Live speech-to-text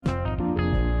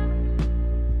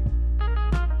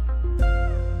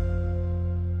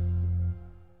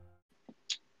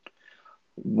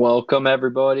Welcome,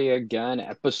 everybody, again,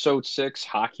 episode 6,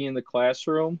 Hockey in the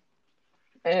Classroom.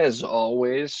 As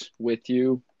always, with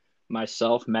you,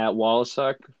 myself, Matt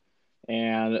Walasek,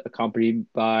 and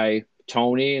accompanied by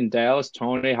Tony in Dallas.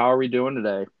 Tony, how are we doing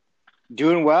today?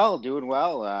 Doing well, doing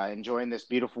well. Enjoying this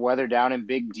beautiful weather down in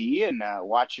Big D and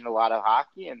watching a lot of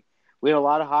hockey. And we had a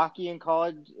lot of hockey in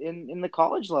college in the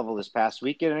college level this past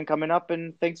weekend and coming up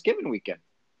in Thanksgiving weekend.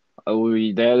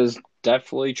 That is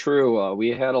definitely true. We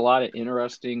had a lot of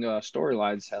interesting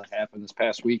storylines that happened this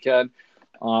past weekend,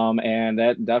 and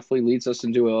that definitely leads us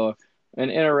into an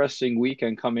interesting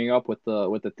weekend coming up with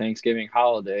the Thanksgiving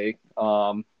holiday.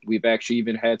 We've actually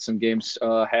even had some games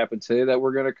happen today that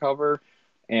we're going to cover,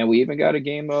 and we even got a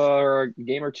game or a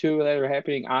game or two that are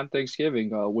happening on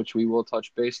Thanksgiving, which we will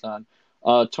touch base on.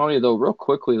 Tony, though, real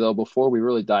quickly though, before we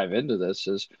really dive into this,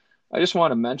 is I just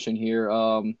want to mention here.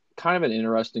 Kind of an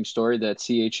interesting story that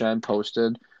CHN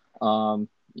posted.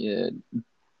 Yeah,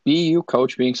 BU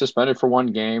coach being suspended for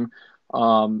one game,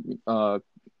 um, uh,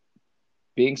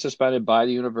 being suspended by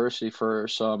the university for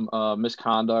some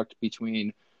misconduct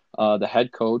between the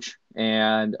head coach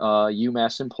and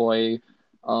UMass employee.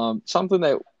 Something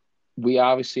that we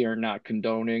obviously are not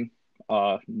condoning.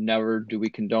 Never do we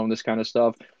condone this kind of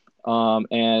stuff. And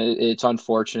it's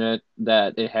unfortunate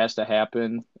that it has to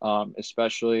happen,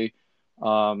 especially,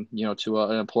 to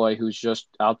an employee who's just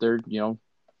out there,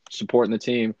 supporting the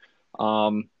team.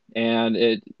 And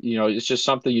it's just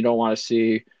something you don't want to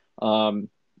see.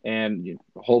 And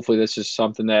hopefully this is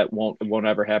something that won't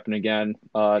ever happen again.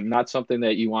 Not something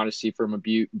that you want to see from a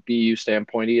BU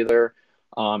standpoint either,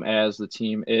 as the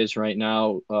team is right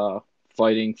now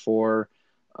fighting for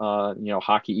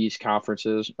Hockey East conference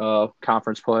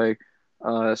play.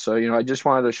 So I just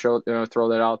wanted to throw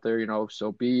that out there.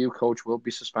 So BU coach will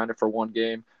be suspended for one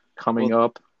game coming Well,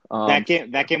 up. that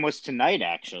Um, game was tonight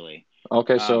actually,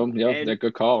 okay, so um, yeah, and that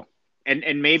good call.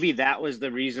 and maybe that was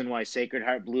the reason why Sacred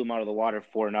Heart blew him out of the water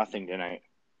 4-0 tonight.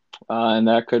 And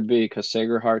that could be because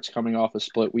Sacred Heart's coming off a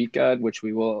split weekend, which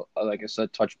we will, like I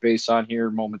said, touch base on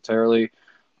here momentarily.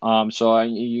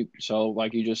 So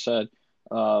like you just said,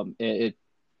 it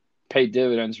paid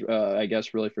dividends, I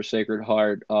guess, really for Sacred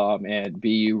Heart, and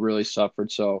BU really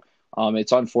suffered. So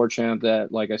it's unfortunate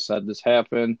that, like I said, this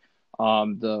happened.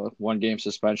 The one game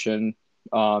suspension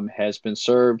has been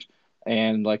served.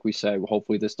 And like we said,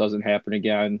 hopefully this doesn't happen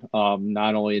again,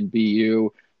 not only in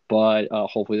BU, but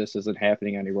hopefully this isn't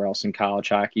happening anywhere else in college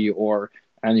hockey or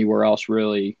anywhere else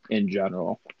really in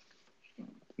general.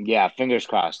 Yeah, fingers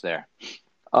crossed there.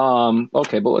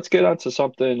 Okay, but let's get on to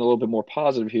something a little bit more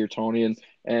positive here, Tony.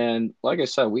 And like I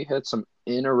said, we had some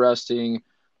interesting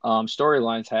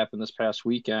storylines happen this past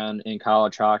weekend in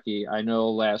college hockey. I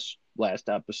know last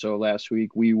episode last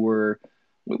week we weren't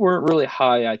really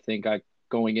high, I think,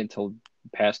 going into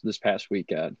past this past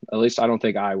weekend. At least I don't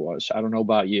think I was. I don't know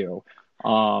about you.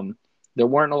 Um, there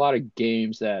weren't a lot of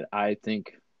games that I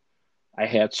think I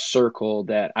had circled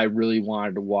that I really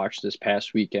wanted to watch this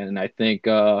past weekend. And I think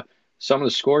some of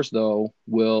the scores, though,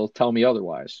 will tell me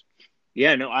otherwise.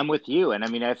 Yeah, no, I'm with you. And I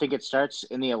mean, I think it starts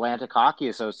in the Atlantic Hockey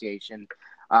Association.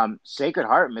 Sacred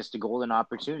Heart missed a golden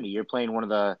opportunity. You're playing one of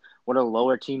the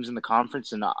lower teams in the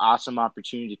conference, and an awesome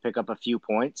opportunity to pick up a few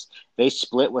points. They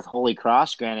split with Holy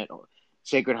Cross. Granted,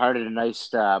 Sacred Heart had a nice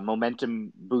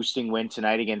momentum boosting win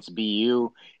tonight against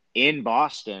BU in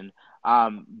Boston.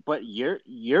 But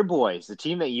your boys, the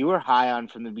team that you were high on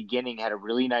from the beginning, had a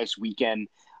really nice weekend.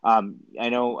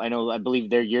 I believe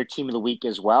they're your team of the week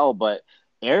as well, but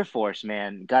Air Force,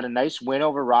 man, got a nice win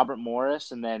over Robert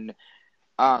Morris, and then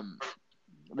um,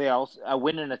 they also a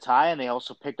win and a tie, and they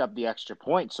also picked up the extra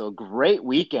point. So a great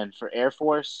weekend for Air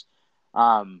Force.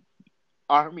 Um,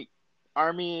 Army,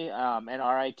 and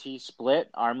RIT split.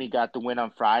 Army got the win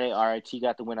on Friday. RIT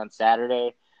got the win on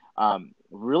Saturday.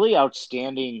 Really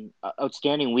outstanding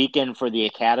weekend for the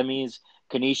academies.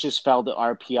 Canisius fell to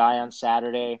RPI on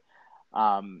Saturday.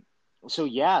 Um, so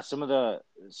yeah, some of the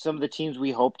teams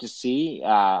we hope to see.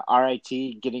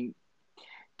 RIT getting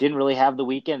didn't really have the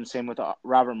weekend. Same with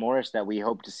Robert Morris that we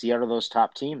hope to see out of those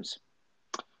top teams.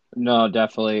 No,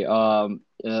 definitely.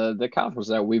 The conference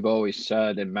that we've always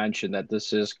said and mentioned that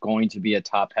this is going to be a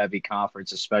top-heavy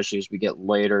conference, especially as we get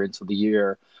later into the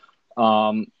year.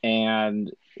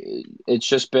 And it's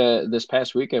just been this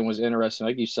past weekend was interesting.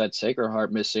 Like you said, Sacred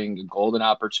Heart missing a golden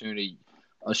opportunity,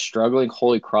 a struggling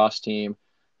Holy Cross team,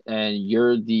 and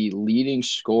you're the leading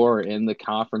scorer in the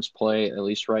conference play, at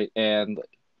least right, and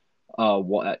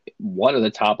one of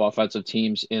the top offensive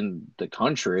teams in the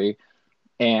country,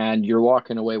 and you're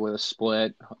walking away with a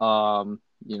split,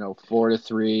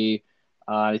 4-3.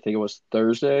 I think it was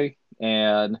Thursday,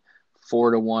 and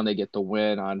 4-1. They get the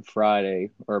win on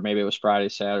Friday, or maybe it was Friday,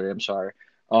 Saturday. I'm sorry.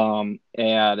 And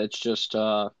it's just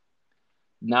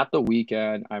not the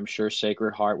weekend. I'm sure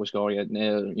Sacred Heart was going at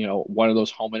one of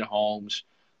those home and homes.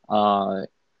 Uh,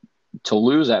 to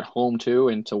lose at home too,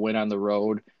 and to win on the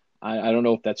road. I don't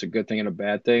know if that's a good thing and a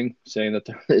bad thing. Saying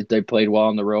that they played well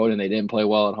on the road and they didn't play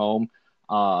well at home.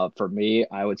 For me,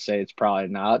 I would say it's probably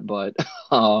not, but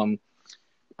um,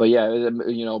 yeah,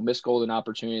 missed golden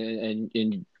opportunity,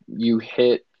 and you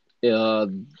hit it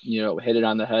on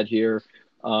the head here.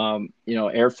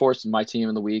 Air Force is my team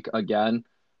of the week again.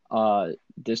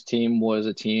 This team was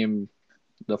a team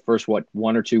the first 1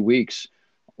 or 2 weeks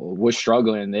was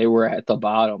struggling. They were at the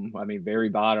bottom. I mean, very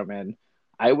bottom, and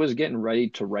I was getting ready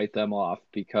to write them off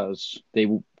because they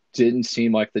didn't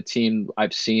seem like the team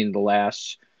I've seen the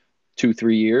last 2,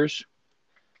 3 years.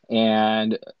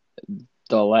 And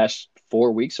the last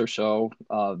 4 weeks or so,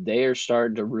 they are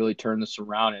starting to really turn this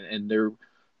around, and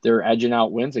they're edging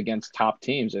out wins against top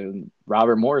teams. And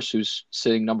Robert Morris, who's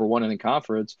sitting number one in the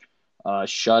conference,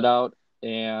 shutout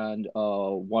and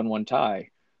 1-1 tie.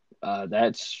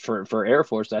 That's for Air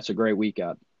Force. That's a great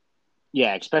weekend.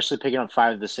 Yeah, especially picking up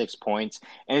 5 of the 6 points.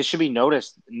 And it should be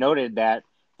noted that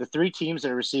the three teams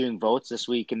that are receiving votes this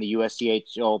week in the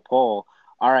USDHL poll,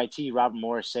 RIT, Robert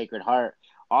Morris, Sacred Heart,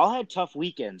 all had tough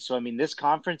weekends. So I mean, this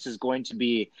conference is going to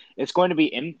be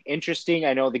interesting.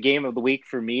 I know the game of the week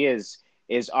for me is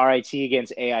RIT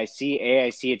against AIC.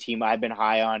 AIC, a team I've been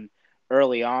high on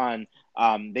early on.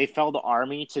 They fell to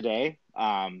Army today.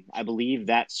 I believe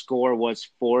that score was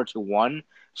 4-1.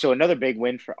 So another big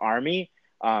win for Army.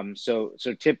 So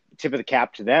tip of the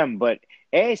cap to them. But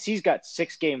AIC's got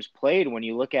 6 games played. When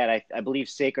you look at, I believe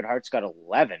Sacred Heart's got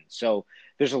 11. So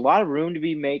there's a lot of room to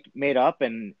be made up,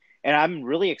 and I'm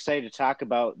really excited to talk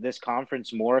about this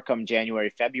conference more come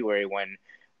January, February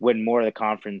when more of the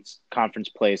conference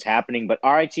play is happening. But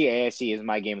RIT AIC is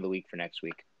my game of the week for next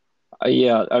week.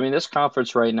 Yeah, I mean, this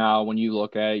conference right now, when you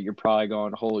look at it, you're probably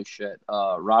going, holy shit.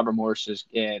 Robert Morris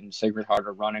and Sacred Heart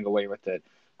are running away with it.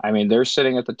 I mean, they're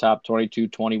sitting at the top 22,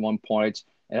 21 points.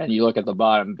 And then you look at the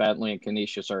bottom, Bentley and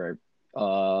Canisius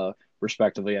are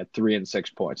respectively at 3 and 6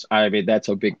 points. I mean, that's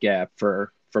a big gap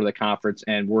for the conference.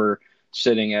 And we're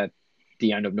sitting at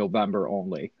the end of November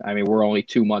only. I mean, we're only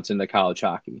 2 months into college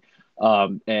hockey.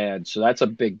 And so that's a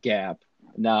big gap.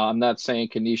 Now, I'm not saying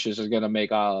Canisius is going to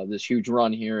make this huge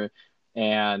run here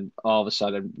and all of a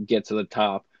sudden get to the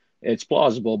top. It's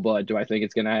plausible, but do I think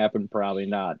it's going to happen? Probably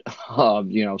not.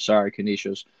 Sorry,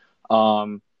 Canisius.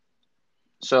 Um,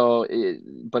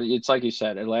 but it's like you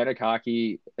said, Atlantic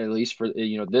hockey, at least for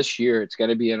this year, it's going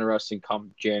to be interesting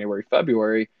come January,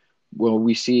 February, when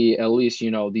we see at least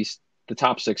the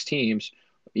top 6 teams,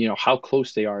 how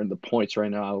close they are in the points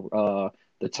right now.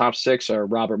 The top 6 are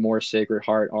Robert Morris, Sacred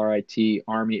Heart, RIT,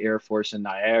 Army, Air Force, and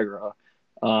Niagara.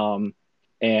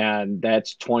 And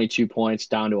that's 22 points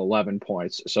down to 11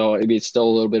 points. So it's still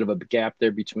a little bit of a gap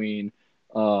there between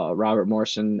Robert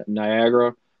Morris and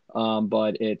Niagara,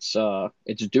 but it's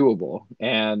doable.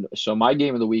 And so my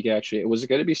game of the week, actually, it was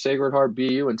going to be Sacred Heart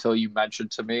BU until you mentioned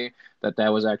to me that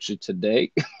was actually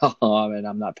today, and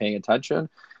I'm not paying attention.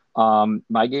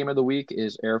 My game of the week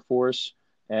is Air Force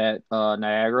at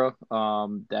Niagara.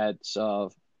 That's a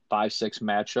 5-6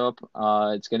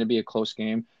 matchup. It's going to be a close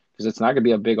game because it's not going to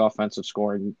be a big offensive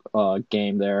scoring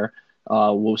game there.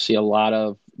 We'll see a lot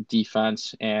of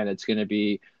defense, and it's going to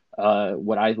be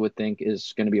what I would think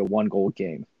is going to be a 1-goal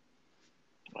game.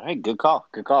 All right, good call.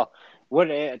 Good call. What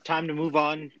time to move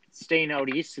on, staying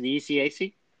out east to the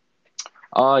ECAC?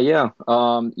 Yeah.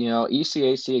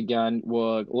 ECAC again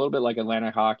was a little bit like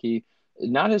Atlantic hockey,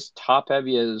 not as top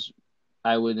heavy as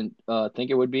I would think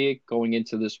it would be going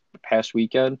into this past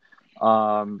weekend.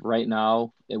 Right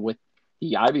now, with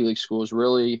the Ivy League schools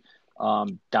really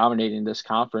dominating this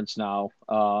conference now,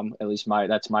 at least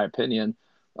that's my opinion.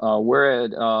 We're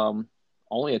at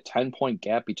only a 10-point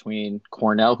gap between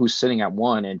Cornell, who's sitting at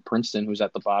 1, and Princeton, who's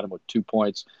at the bottom with 2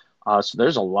 points. So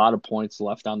there's a lot of points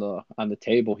left on the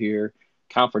table here,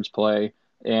 conference play.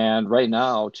 And right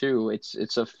now, too,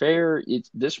 it's a fair.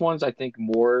 This one's, I think,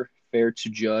 more fair to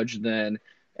judge than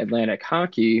Atlantic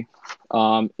hockey.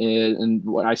 And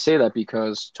when I say that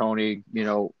because Tony,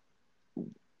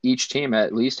 each team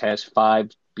at least has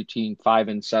between 5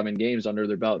 and 7 games under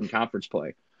their belt in conference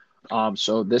play.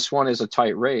 So this one is a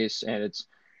tight race, and it's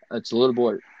a little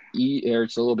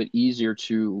bit easier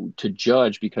to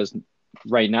judge because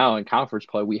right now in conference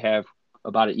play we have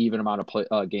about an even amount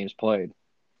of games played.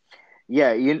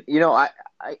 Yeah,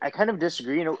 I kind of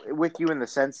disagree with you in the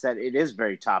sense that it is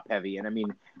very top heavy. And I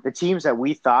mean, the teams that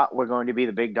we thought were going to be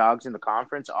the big dogs in the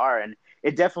conference are, and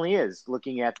it definitely is.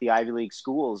 Looking at the Ivy League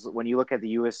schools, when you look at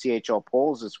the USCHO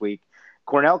polls this week,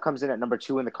 Cornell comes in at number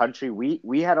 2 in the country.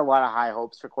 We had a lot of high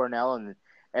hopes for Cornell, and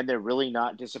they're really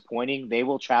not disappointing. They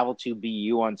will travel to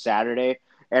BU on Saturday,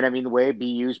 and I mean the way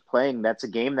BU's playing, that's a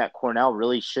game that Cornell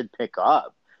really should pick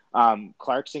up.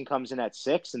 Clarkson comes in at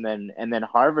 6, and then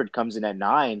Harvard comes in at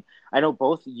 9. I know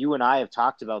both you and I have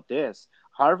talked about this.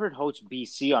 Harvard hosts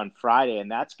BC on Friday,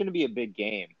 and that's going to be a big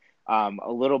game. A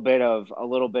little bit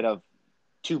of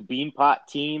two beanpot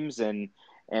teams, and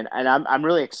I'm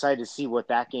really excited to see what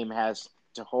that game has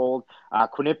to hold.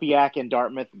 Quinnipiac and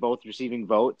Dartmouth both receiving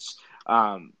votes.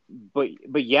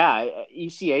 But yeah,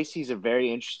 ECAC is a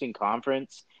very interesting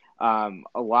conference. A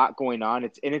lot going on.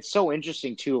 It's so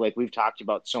interesting too. Like we've talked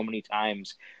about so many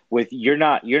times, with you're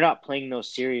not playing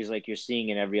those series like you're seeing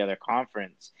in every other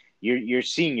conference.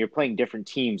 You're playing different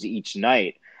teams each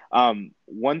night.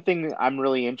 One thing I'm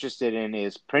really interested in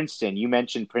is Princeton. You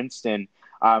mentioned Princeton.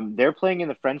 They're playing in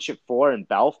the Friendship Four in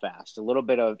Belfast. A little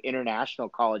bit of international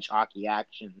college hockey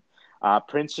action.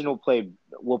 Princeton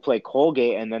will play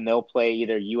Colgate, and then they'll play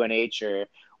either UNH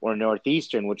or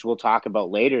Northeastern, which we'll talk about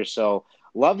later. So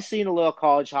love seeing a little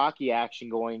college hockey action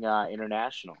going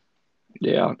international.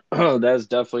 Yeah, that's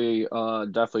definitely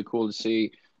cool to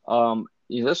see.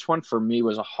 This one for me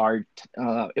was a hard.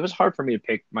 It was hard for me to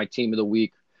pick my team of the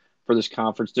week for this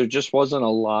conference. There just wasn't a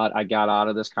lot I got out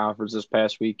of this conference this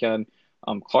past weekend.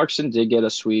 Clarkson did get a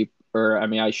sweep, or I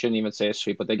mean, I shouldn't even say a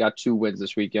sweep, but they got 2 wins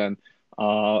this weekend,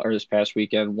 or this past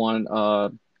weekend.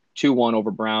 2-1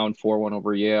 over Brown, 4-1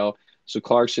 over Yale. So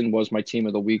Clarkson was my team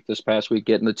of the week this past week,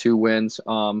 getting the 2 wins,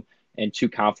 and 2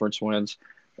 conference wins.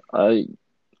 Uh,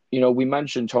 we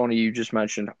mentioned Tony. You just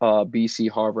mentioned BC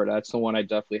Harvard. That's the one I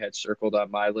definitely had circled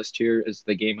on my list here as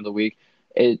the game of the week.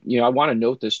 I want to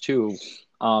note this too.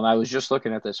 I was just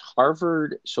looking at this.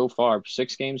 Harvard so far,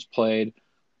 6 games played,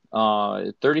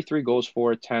 33 goals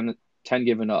for, 10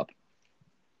 given up.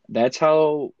 That's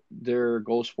how their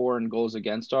goals for and goals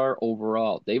against are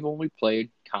overall. They've only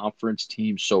played conference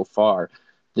teams so far.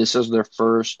 This is their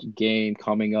first game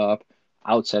coming up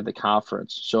outside the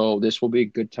conference. So this will be a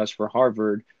good test for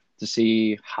Harvard to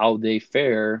see how they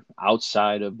fare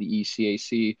outside of the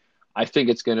ECAC. I think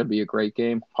it's going to be a great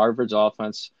game. Harvard's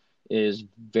offense is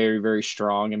very, very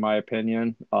strong, in my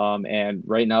opinion. And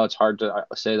right now, it's hard to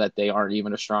say that they aren't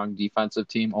even a strong defensive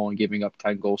team, only giving up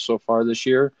 10 goals so far this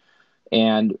year.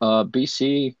 And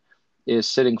BC is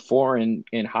sitting 4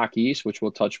 in Hockey East, which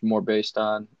we'll touch more based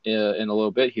on in a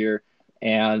little bit here.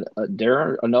 And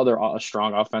they're another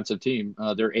strong offensive team.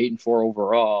 They're 8-4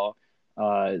 overall,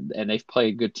 and they've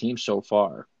played good teams so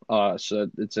far. So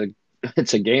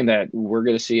it's a game that we're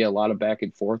going to see a lot of back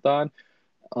and forth on.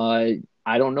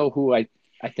 I don't know who I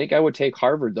think I would take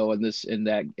Harvard though in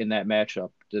that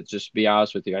matchup. To just be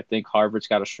honest with you, I think Harvard's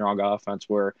got a strong offense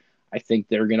where I think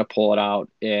they're going to pull it out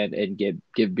and give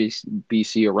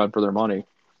BC a run for their money.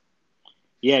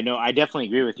 Yeah, no, I definitely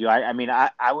agree with you. I mean,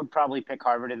 I would probably pick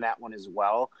Harvard in that one as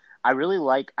well. I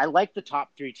like the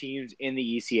top 3 teams in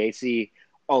the ECAC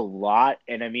a lot,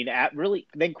 and I mean, at really,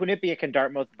 then Quinnipiac and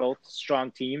Dartmouth both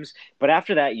strong teams, but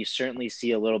after that, you certainly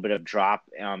see a little bit of drop,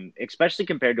 especially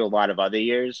compared to a lot of other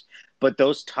years. But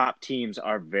those top teams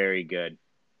are very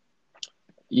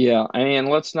Yeah, I mean,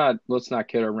 let's not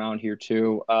kid around here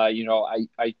too.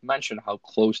 I mentioned how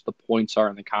close the points are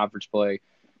in the conference play,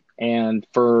 and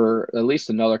for at least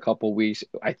another couple weeks,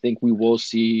 I think we will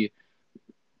see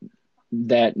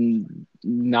that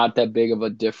not that big of a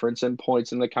difference in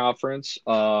points in the conference.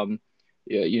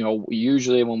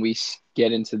 Usually when we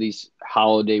get into these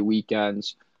holiday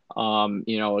weekends,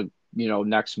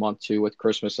 next month too with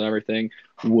Christmas and everything,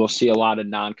 we'll see a lot of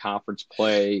non-conference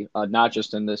play, not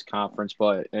just in this conference,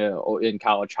 but in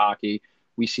college hockey.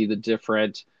 We see the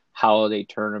different holiday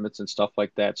tournaments and stuff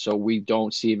like that. So we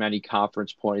don't see many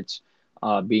conference points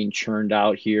being churned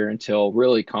out here until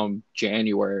really come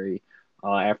January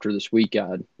after this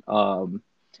weekend.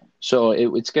 So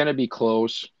it's going to be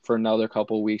close for another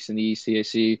couple of weeks in the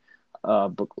ECAC.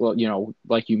 But well,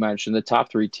 like you mentioned, the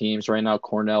top 3 teams right now,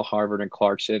 Cornell, Harvard, and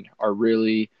Clarkson, are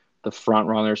really the front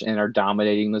runners and are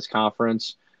dominating this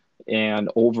conference. And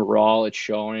overall, it's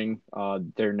showing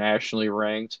they're nationally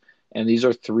ranked. And these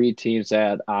are 3 teams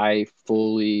that I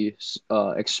fully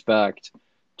expect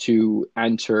to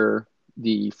enter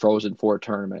the Frozen Four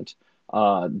tournament.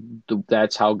 Uh,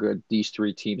 that's how good these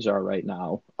 3 teams are right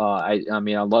now. I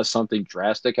mean, unless something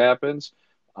drastic happens,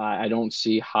 I don't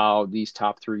see how these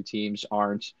top 3 teams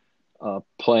aren't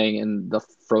playing in the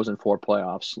Frozen Four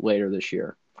playoffs later this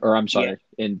year. or I'm Yeah, sorry,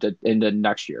 into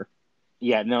next year.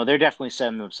 yeah, no, they're definitely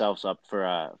setting themselves up for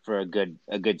a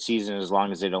good season as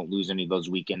long as they don't lose any of those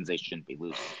weekends they shouldn't be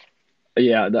losing.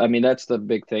 Yeah, I mean that's the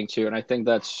big thing too, and I think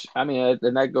that's I mean,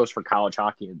 and that goes for college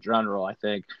hockey in general. I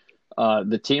think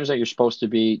the teams that you're supposed to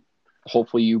beat,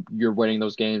 hopefully you're winning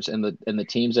those games, and the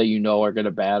teams that you know are going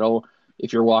to battle.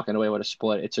 If you're walking away with a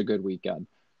split, it's a good weekend.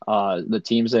 The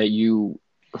teams that you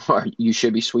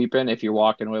should be sweeping, if you're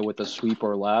walking away with a sweep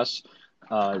or less,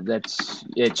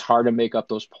 it's hard to make up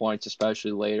those points,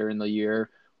 especially later in the year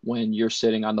when you're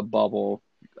sitting on the bubble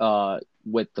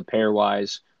with the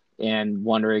pairwise and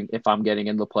wondering if I'm getting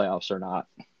in the playoffs or not.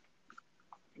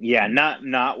 Yeah,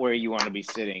 not where you want to be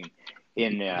sitting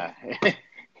in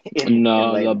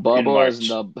No, in March.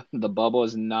 the bubble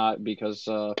is not because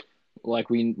like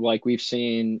we've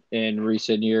seen in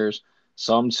recent years,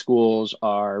 some schools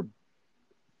are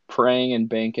praying and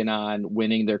banking on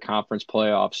winning their conference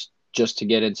playoffs just to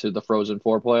get into the Frozen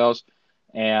Four playoffs,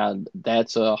 and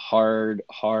that's a hard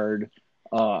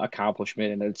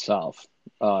accomplishment in itself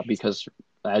because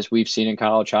as we've seen in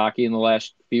college hockey in the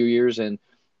last few years and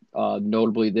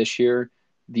notably this year,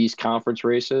 these conference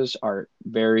races are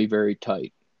very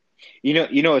tight.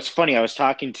 It's funny. I was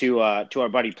talking to our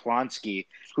buddy Plonsky,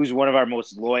 who's one of our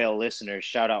most loyal listeners.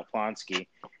 Shout out Plonsky.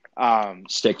 Um,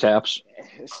 Stick taps.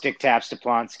 Stick taps to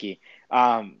Plonsky.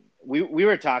 We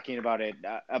were talking about it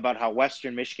about how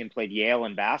Western Michigan played Yale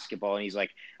in basketball, and he's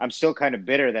like, I'm still kind of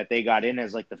bitter that they got in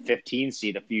as like the 15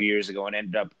 seed a few years ago and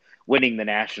ended up winning the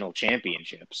national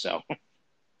championship. So,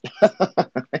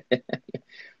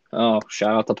 Oh,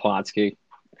 shout out to Plotsky.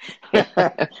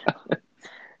 but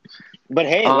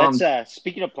hey, let's um,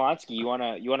 speaking of Plonsky, you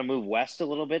wanna move west a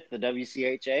little bit, the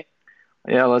WCHA.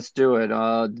 yeah, let's do it.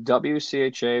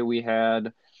 WCHA, we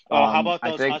had, Oh, how about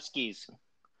I those think Huskies?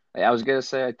 I was gonna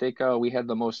say, I think we had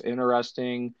the most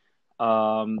interesting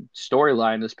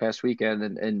storyline this past weekend,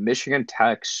 and Michigan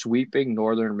Tech sweeping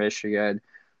Northern Michigan.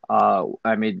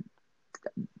 I mean,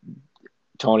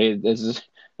 Tony, this is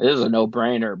a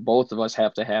no-brainer. Both of us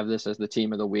have to have this as the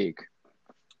team of the week.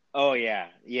 Oh yeah,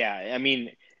 yeah. I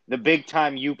mean, the big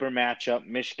time Uper matchup,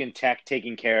 Michigan Tech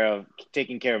taking care of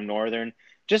Northern,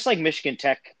 just like Michigan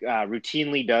Tech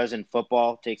routinely does in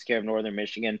football, takes care of Northern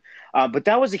Michigan. But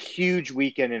that was a huge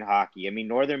weekend in hockey. I mean,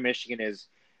 Northern Michigan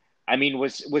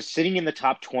was sitting in the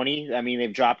top 20. I mean,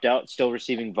 they've dropped out, still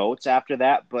receiving votes after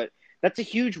that, but that's a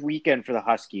huge weekend for the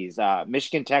Huskies.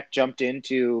 Michigan Tech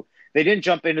they didn't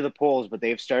jump into the polls, but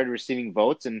they've started receiving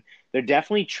votes, and they're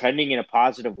definitely trending in a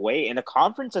positive way in a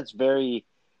conference that's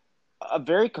a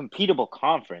very competitive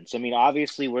conference. I mean,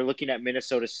 obviously, we're looking at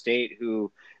Minnesota State, who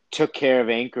took care of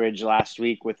Anchorage last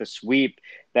week with a sweep.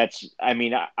 I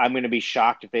mean, I'm going to be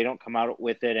shocked if they don't come out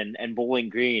with it. And Bowling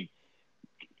Green,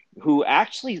 who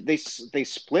actually they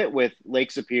split with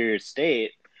Lake Superior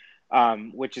State,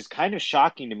 which is kind of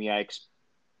shocking to me.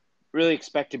 Really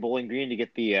expected Bowling Green to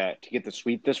get the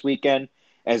sweep this weekend,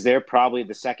 as they're probably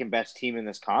the second best team in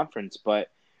this conference. But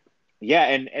yeah,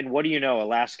 and what do you know?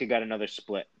 Alaska got another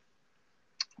split.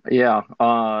 Yeah,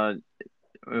 I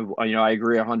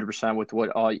agree 100% with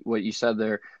what you said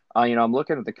there. I'm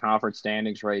looking at the conference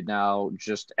standings right now,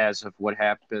 just as of what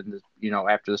happened,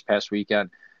 after this past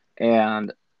weekend,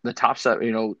 and the top set,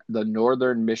 the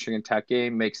Northern Michigan Tech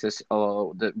game makes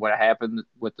what happened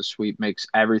with the sweep makes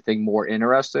everything more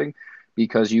interesting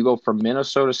because you go from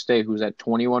Minnesota State, who's at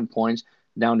 21 points,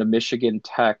 down to Michigan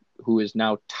Tech, who is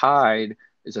now tied,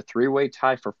 is a three-way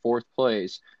tie for fourth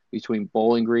place between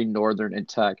Bowling Green, Northern, and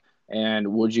Tech.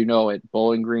 And would you know it,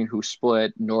 Bowling Green, who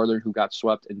split, Northern, who got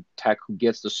swept, and Tech, who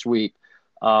gets the sweep,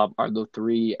 are the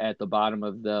three at the bottom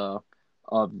of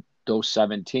those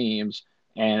seven teams,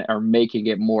 and are making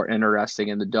it more interesting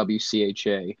in the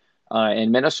WCHA.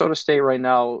 And Minnesota State right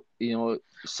now,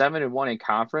 7-1 in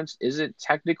conference, isn't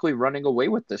technically running away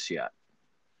with this yet.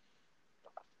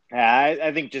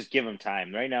 I think just give them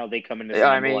time. Right now, they come in as Yeah,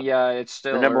 I mean, yeah, it's the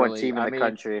still number one early. team in I the mean,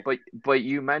 country. but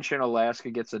you mentioned Alaska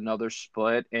gets another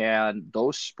split, and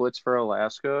those splits for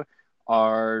Alaska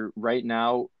are right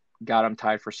now got them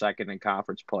tied for second in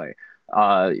conference play.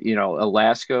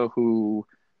 Alaska, who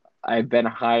I've been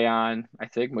high on, I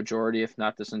think majority, if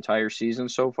not this entire season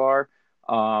so far.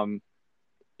 Um,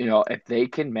 if they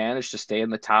can manage to stay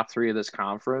in the top three of this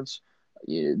conference,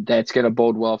 that's going to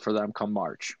bode well for them come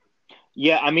March.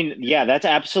 Yeah, I mean, yeah, that's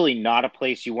absolutely not a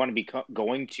place you want to be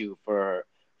going to for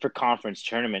conference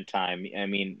tournament time. I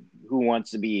mean, who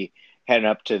wants to be heading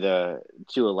up to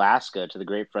Alaska to the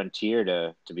Great Frontier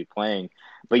to be playing?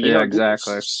 But Yeah,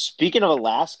 exactly. speaking of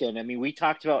Alaska, and I mean, we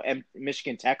talked about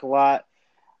Michigan Tech a lot.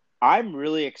 I'm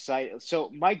really excited.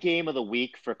 So my game of the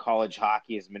week for college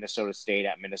hockey is Minnesota State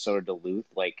at Minnesota Duluth.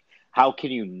 Like, how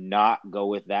can you not go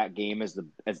with that game as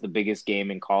the biggest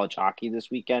game in college hockey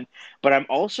this weekend? But I'm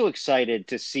also excited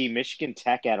to see Michigan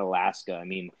Tech at Alaska. I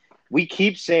mean, we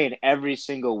keep saying every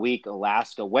single week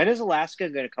Alaska. When is Alaska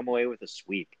going to come away with a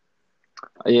sweep?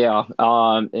 Yeah,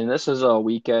 and this is a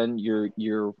weekend.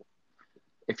 You're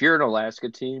if you're an Alaska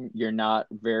team, you're not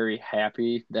very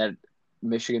happy that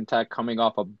Michigan Tech coming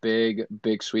off a big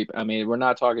sweep. I mean, we're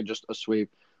not talking just a sweep.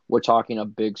 We're talking a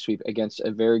big sweep against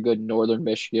a very good Northern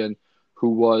Michigan, who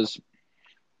was,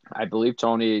 I believe,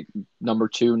 Tony, number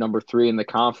two, number three in the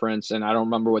conference, and I don't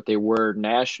remember what they were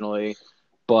nationally,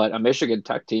 but a Michigan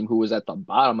Tech team who was at the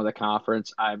bottom of the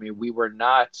conference. I mean, we were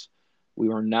not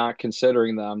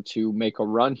considering them to make a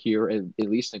run here, at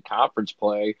least in conference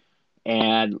play.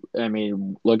 And I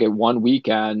mean, look at one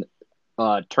weekend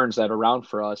turns that around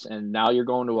for us, and now you're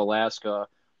going to Alaska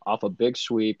off a big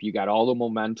sweep. You got all the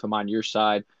momentum on your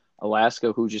side.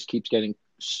 Alaska, who just keeps getting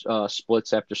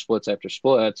splits after splits after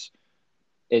splits,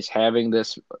 is having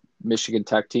this Michigan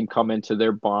Tech team come into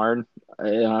their barn.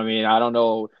 I mean, I don't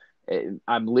know.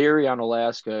 I'm leery on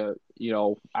Alaska.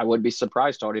 I wouldn't be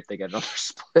surprised, Tony, if they get another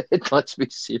split. Let's be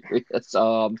serious.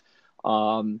 Um,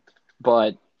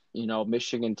 but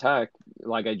Michigan Tech,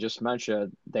 like I just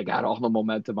mentioned, they got all the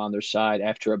momentum on their side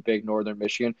after a big Northern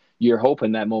Michigan. You're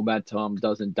hoping that momentum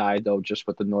doesn't die though, just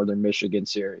with the Northern Michigan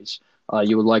series.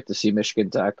 You would like to see Michigan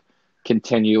Tech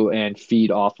continue and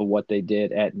feed off of what they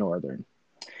did at Northern.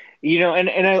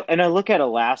 And I look at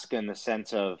Alaska in the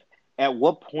sense of at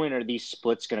what point are these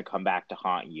splits going to come back to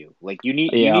haunt you? Like Yeah,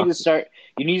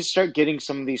 you need to start getting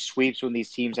some of these sweeps when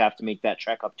these teams have to make that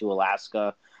trek up to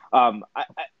Alaska.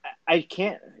 I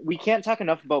can't we can't talk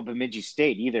enough about Bemidji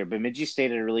State either. Bemidji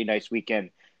State had a really nice weekend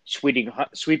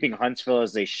sweeping Huntsville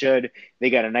as they should.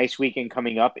 They got a nice weekend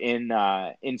coming up in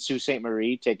Sault Ste.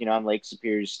 Marie taking on Lake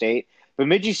Superior State.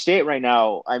 Bemidji State right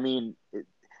now, I mean,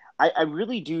 I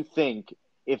really do think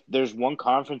if there's one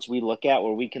conference we look at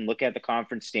where we can look at the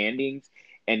conference standings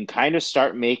and kind of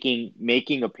start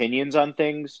making opinions on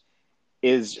things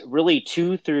is really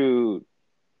two through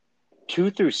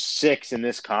six in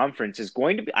this conference is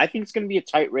going to be, I think it's going to be a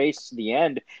tight race to the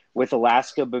end with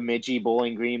Alaska, Bemidji,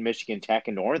 Bowling Green, Michigan Tech,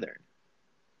 and Northern.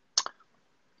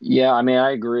 yeah. I mean,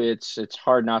 I agree. It's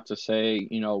hard not to say,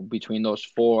 between those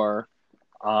four,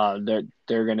 they're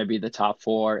going to be the top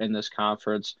four in this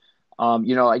conference.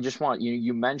 I just want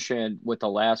you mentioned with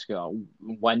Alaska,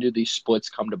 when do these splits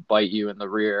come to bite you in the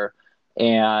rear?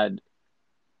 And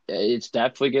it's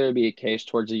definitely going to be a case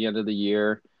towards the end of the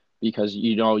year because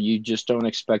you just don't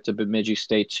expect a Bemidji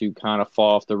State to kind of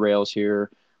fall off the rails here.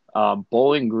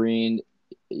 Bowling Green,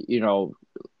 you know,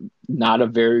 not a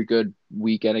very good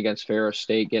weekend against Ferris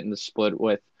State, getting the split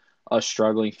with a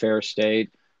struggling Ferris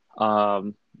State.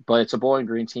 But it's a Bowling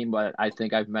Green team, but I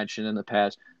think I've mentioned in the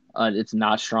past, it's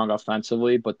not strong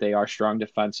offensively, but they are strong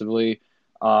defensively.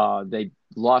 They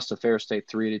lost to Ferris State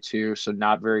 3-2, so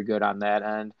not very good on that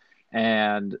end.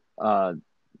 And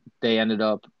they ended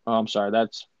up. Oh, I'm sorry,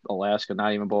 that's Alaska,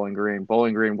 not even Bowling Green.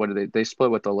 Bowling Green, what did they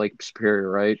split with the Lake Superior,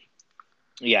 right?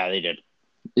 Yeah, they did.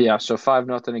 Yeah, so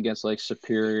 5-0 against Lake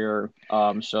Superior.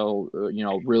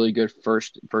 Really good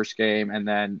first game, and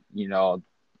then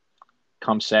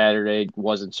come Saturday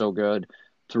wasn't so good,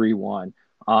 3-1.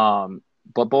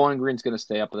 But Bowling Green's going to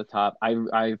stay up at the top.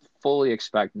 I fully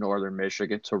expect Northern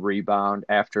Michigan to rebound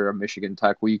after a Michigan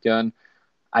Tech weekend.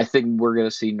 I think we're going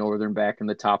to see Northern back in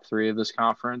the top three of this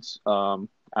conference.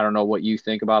 I don't know what you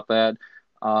think about that.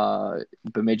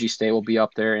 Bemidji State will be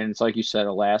up there, and it's like you said,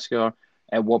 Alaska.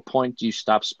 At what point do you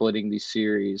stop splitting these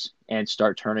series and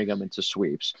start turning them into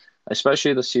sweeps?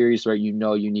 Especially the series where you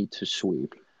need to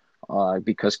sweep.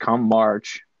 Because come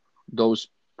March, those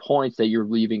points that you're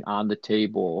leaving on the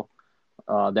table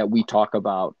that we talk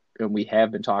about, and we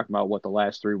have been talking about the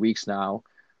last 3 weeks now,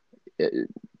 it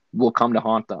will come to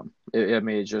haunt them. I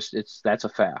mean, that's a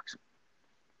fact.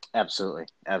 Absolutely,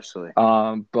 absolutely.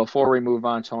 Before we move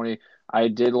on, Tony, I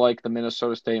did like the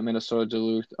Minnesota State, Minnesota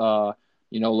Duluth,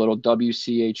 little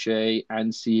WCHA,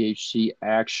 NCHC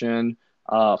action,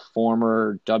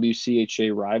 former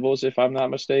WCHA rivals, if I'm not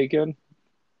mistaken.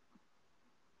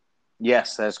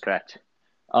 Yes, that's correct.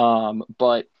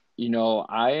 But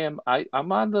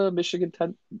I'm on the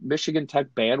Michigan Tech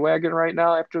bandwagon right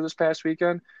now after this past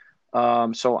weekend.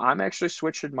 So I'm actually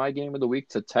switching my game of the week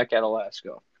to Tech at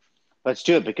Alaska. Let's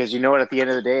do it because you know what? At the end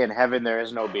of the day, in heaven there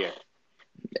is no beer,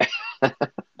 and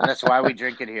that's why we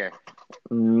drink it here.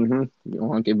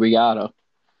 Mm-hmm. We gotta.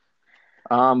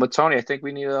 But Tony, I think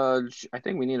we need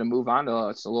to move on to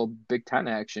it's a little Big Ten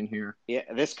action here. Yeah,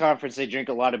 this conference they drink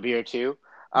a lot of beer too.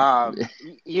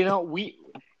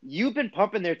 You've been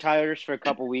pumping their tires for a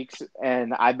couple weeks,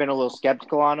 and I've been a little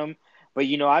skeptical on them. But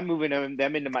I'm moving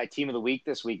them into my team of the week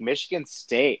this week. Michigan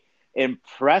State,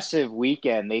 impressive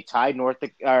weekend. They tied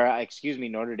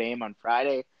Notre Dame on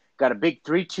Friday. Got a big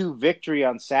 3-2 victory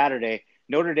on Saturday.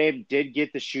 Notre Dame did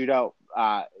get the shootout,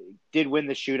 did win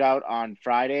the shootout on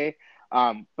Friday.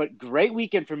 But great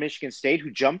weekend for Michigan State,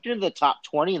 who jumped into the top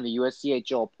 20 in the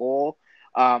USCHO poll.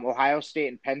 Ohio State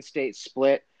and Penn State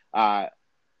split.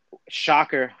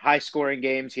 Shocker, high scoring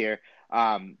games here.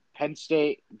 Penn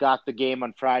State got the game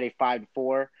on Friday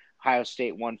 5-4. Ohio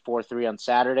State won 4-3 on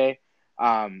Saturday.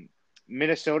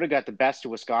 Minnesota got the best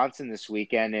of Wisconsin this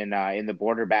weekend in the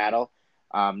border battle.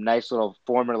 Nice little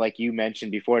former, like you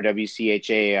mentioned before,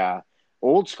 WCHA,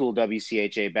 old school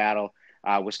WCHA battle.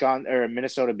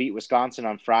 Minnesota beat Wisconsin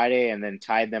on Friday and then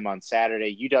tied them on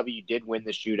Saturday. UW did win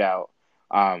the shootout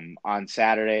on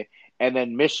Saturday. And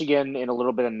then Michigan, in a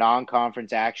little bit of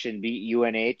non-conference action, beat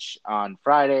UNH on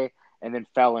Friday and then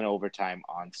fell in overtime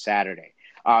on Saturday.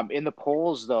 In the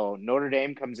polls, though, Notre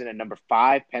Dame comes in at number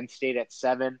 5, Penn State at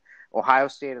 7, Ohio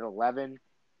State at 11,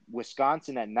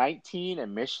 Wisconsin at 19,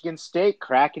 and Michigan State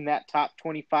cracking that top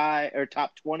 25 or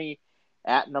top 20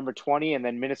 at number 20, and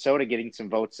then Minnesota getting some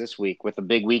votes this week with a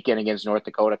big weekend against North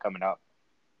Dakota coming up.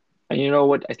 And you know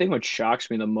what? I think what shocks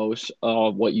me the most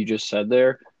of what you just said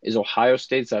there is Ohio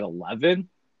State's at 11.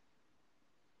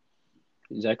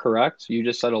 Is that correct? You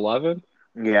just said 11?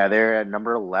 Yeah, they're at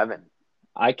number 11.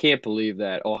 I can't believe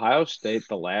that Ohio State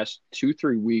the last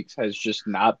 2-3 weeks has just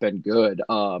not been good.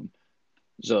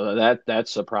 So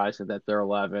that's surprising that they're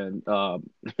 11.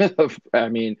 I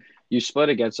mean, you split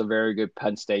against a very good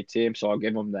Penn State team, so I'll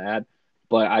give them that.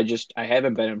 But I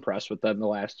haven't been impressed with them the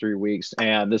last 3 weeks,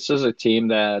 and this is a team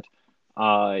that,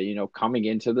 coming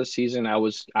into the season, I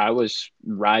was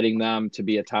riding them to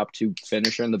be a top 2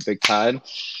 finisher in the Big Ten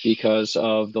because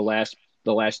of the last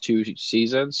 2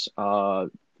 seasons.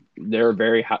 They're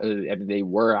very high, I mean, they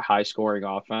were a high scoring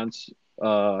offense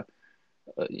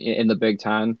in the Big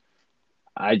Ten.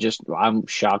 I'm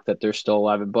shocked that they're still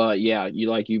 11. But yeah,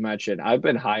 you mentioned, I've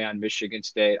been high on Michigan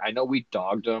State. I know we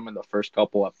dogged them in the first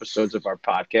couple episodes of our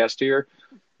podcast here,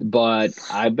 but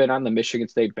I've been on the Michigan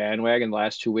State bandwagon the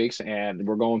last 2 weeks, and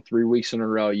we're going 3 weeks in a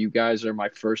row. You guys are my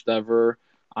first ever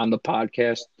on the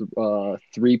podcast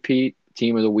three-peat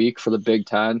team of the week for the Big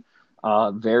Ten.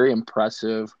 Very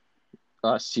impressive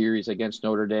series against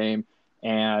Notre Dame.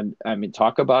 And I mean,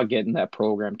 talk about getting that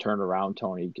program turned around,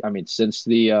 Tony. I mean, since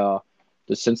the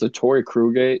Torrey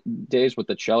Krug days with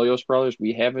the Chelios brothers,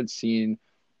 we haven't seen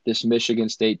this Michigan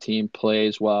State team play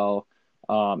as well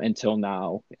until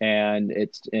now, and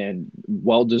it's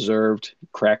well deserved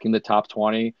cracking the top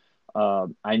 20.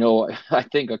 I know. I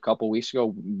think a couple weeks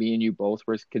ago, me and you both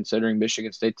were considering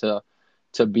Michigan State to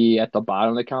be at the bottom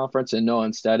of the conference, and no,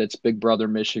 instead it's Big Brother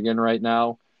Michigan right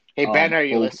now. Hey Ben, are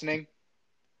you listening?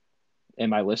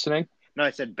 Am I listening? No,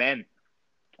 I said Ben.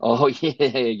 Oh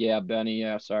yeah, Benny.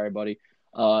 Yeah, sorry, buddy.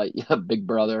 Yeah, Big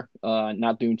Brother.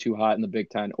 Not doing too hot in the Big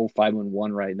Ten.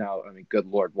 5-1 right now. I mean, good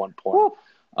Lord, 1 point.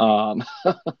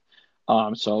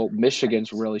 So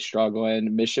Michigan's really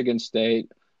struggling. Michigan State,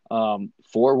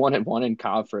 4-1-1 in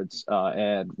conference,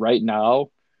 and right now,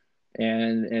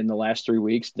 and in the last 3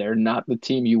 weeks, they're not the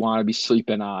team you want to be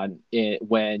sleeping on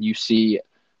when you see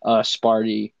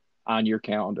Sparty on your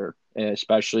calendar,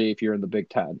 especially if you're in the Big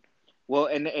Ten. Well,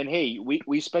 and hey,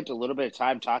 we spent a little bit of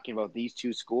time talking about these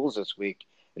 2 schools this week,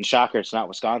 and shocker, it's not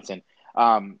Wisconsin.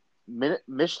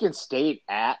 Michigan State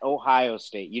at Ohio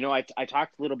State. I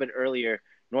talked a little bit earlier.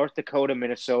 North Dakota,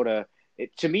 Minnesota.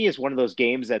 It, to me, is one of those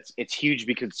games it's huge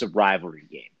because it's a rivalry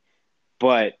game.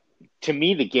 But to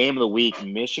me, the game of the week,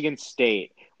 Michigan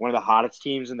State, one of the hottest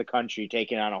teams in the country,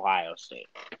 taking on Ohio State.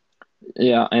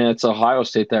 Yeah, and it's Ohio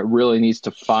State that really needs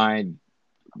to find,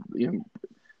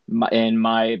 in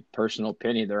my personal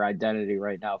opinion, their identity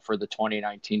right now for the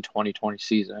 2019-2020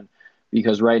 season,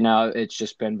 because right now it's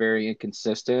just been very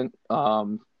inconsistent.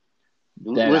 Lashinsky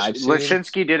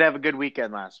did have a good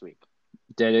weekend last week.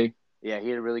 Did he? Yeah, he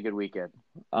had a really good weekend.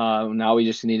 Now we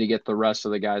just need to get the rest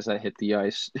of the guys that hit the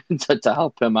ice to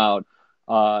help him out.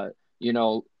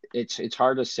 It's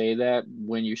hard to say that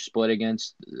when you split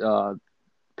against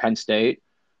Penn State.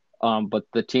 But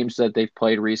the teams that they've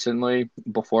played recently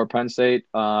before Penn State,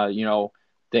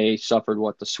 they suffered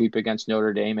the sweep against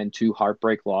Notre Dame and 2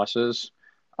 heartbreak losses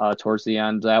towards the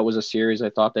end. That was a series I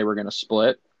thought they were going to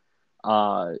split.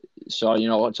 It's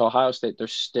Ohio State. They're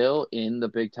still in the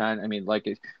Big Ten. I mean,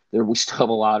 we still have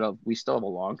a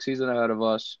long season ahead of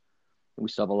us. We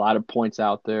still have a lot of points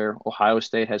out there. Ohio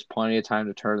State has plenty of time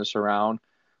to turn this around.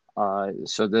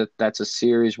 So that's a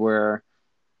series where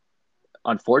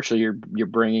unfortunately, you're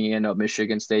bringing in a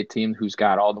Michigan State team who's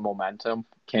got all the momentum.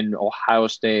 Can Ohio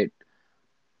State,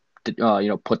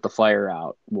 put the fire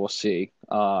out? We'll see.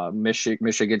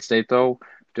 Michigan State though,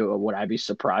 would I be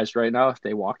surprised right now if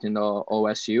they walked into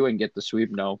OSU and get the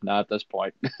sweep? No, not at this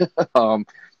point. um,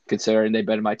 Considering they've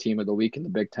been my team of the week in the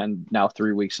Big Ten now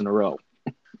 3 weeks in a row.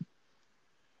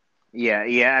 Yeah,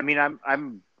 yeah. I mean,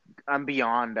 I'm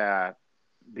beyond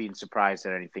being surprised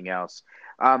at anything else.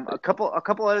 A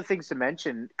couple other things to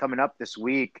mention coming up this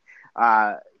week.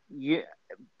 Uh, you,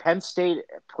 Penn State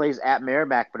plays at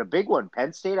Merrimack, but a big one.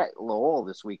 Penn State at Lowell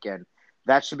this weekend.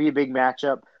 That should be a big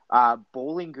matchup.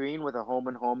 Bowling Green with a home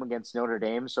and home against Notre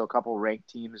Dame, so a couple ranked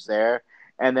teams there,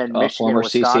 and then Michigan, Former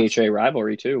Wisconsin. CCHA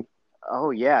rivalry too.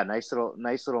 Oh yeah, nice little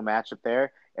matchup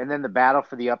there. And then the battle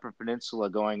for the Upper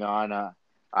Peninsula going on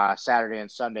Saturday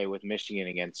and Sunday with Michigan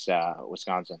against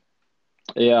Wisconsin.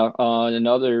 Yeah,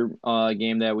 another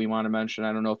game that we want to mention.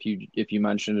 I don't know if you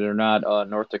mentioned it or not.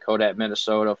 North Dakota at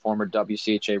Minnesota, former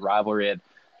WCHA rivalry. And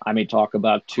I mean, talk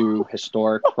about two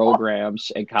historic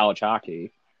programs in college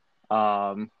hockey.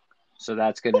 So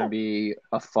that's going to be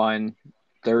a fun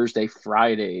Thursday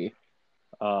Friday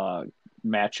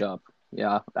matchup.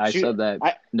 Yeah, I Shoot, said that.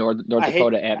 I North I hate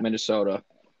Dakota at Minnesota.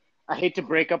 I hate to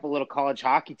break up a little college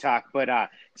hockey talk, but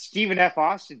Stephen F.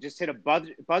 Austin just hit a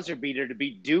buzzer beater to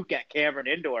beat Duke at Cameron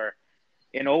Indoor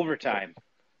in overtime.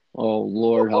 Oh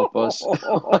Lord, help us!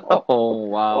 Oh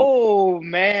wow, Oh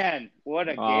man, what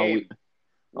a we game!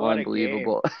 What a game!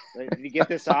 unbelievable. Did he get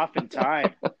this off in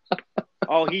time?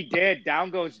 Oh, he did. Down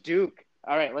goes Duke.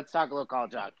 All right, let's talk a little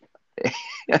college hockey.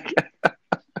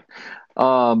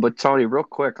 But Tony, real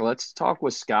quick, let's talk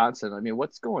Wisconsin. I mean,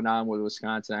 what's going on with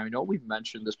Wisconsin? I know we've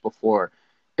mentioned this before.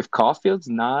 If Caulfield's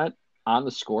not on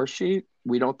the score sheet,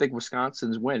 we don't think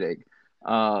Wisconsin's winning.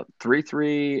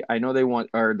 3-3. I know they won,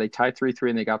 or they tied 3-3,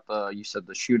 and they got you said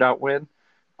the shootout win.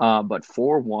 But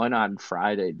 4-1 on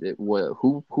Friday.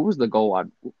 Who was the goal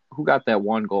on? Who got that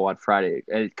one goal on Friday?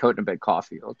 It couldn't have been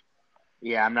Caulfield.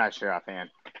 Yeah, I'm not sure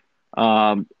offhand.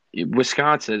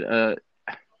 Wisconsin.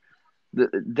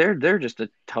 They're just a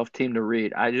tough team to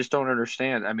read. I just don't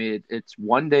understand. I mean, it's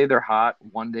one day they're hot,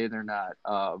 one day they're not.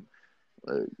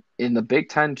 In the Big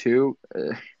Ten too,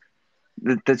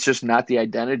 that's just not the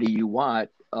identity you want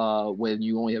when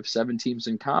you only have 7 teams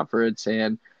in conference,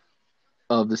 and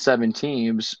of the 7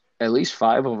 teams, at least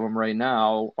 5 of them right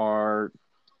now are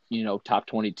top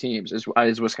 20 teams.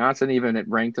 Is Wisconsin even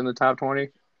ranked in the top 20?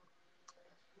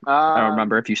 I don't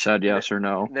remember Um, if you said they're yes or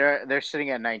no. they're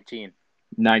sitting at 19.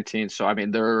 19. So I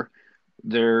mean,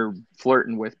 they're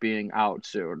flirting with being out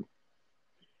soon.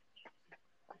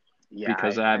 Yeah,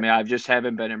 Because I mean I just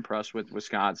haven't been impressed with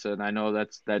Wisconsin. I know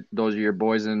that those are your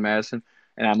boys in Madison,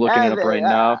 and I'm looking it I, up right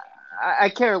now. I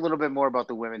care a little bit more about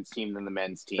the women's team than the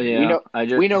men's team. We Yeah, know I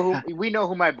just we know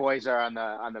who my boys are on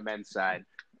the men's side.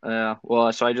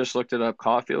 well, so I just looked it up.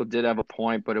 Caulfield did have a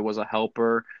point, but it was a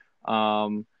helper.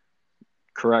 Um,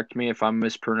 Correct me if I'm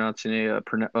pronouncing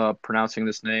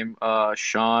this name.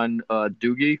 Sean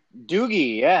Doogie.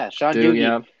 Doogie, yeah, Sean Dude, Doogie.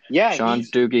 yeah, Yeah, Sean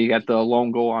Doogie got the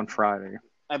lone goal on Friday.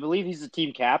 I believe he's the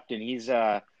team captain.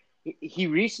 He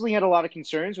recently had a lot of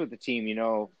concerns with the team.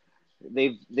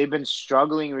 They've been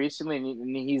struggling recently,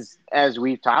 and he's, as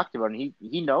we've talked about, and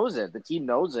he knows it. The team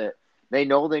knows it. They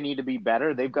know they need to be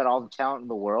better. They've got all the talent in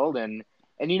the world, and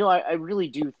I really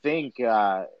do think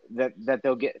that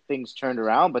they'll get things turned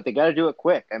around, but they got to do it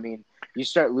quick. I mean, you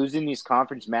start losing these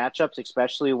conference matchups,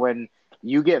 especially when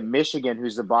you get Michigan,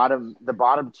 who's the bottom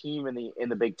team in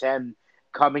the Big Ten,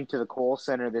 coming to the Kohl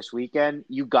Center this weekend.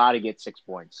 You got to get 6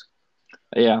 points.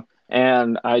 Yeah.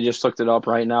 And I just looked it up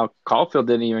right now. Caulfield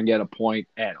didn't even get a point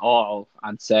at all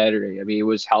on Saturday. I mean, he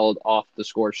was held off the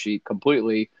score sheet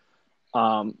completely.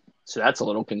 So that's a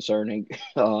little concerning.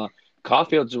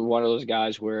 Caulfield's one of those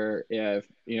guys where if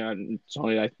it's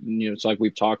only it's like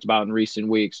we've talked about in recent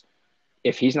weeks.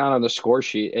 If he's not on the score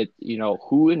sheet,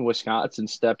 who in Wisconsin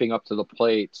stepping up to the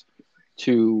plate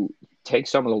to take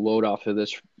some of the load off of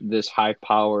this high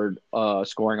powered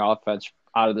scoring offense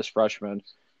out of this freshman,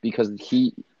 because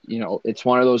it's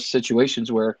one of those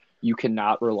situations where you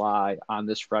cannot rely on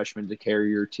this freshman to carry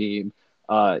your team,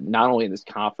 not only in this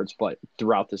conference but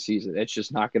throughout the season. It's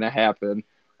just not going to happen.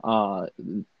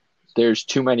 There's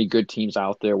too many good teams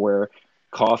out there where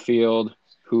Caulfield,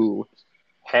 who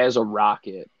has a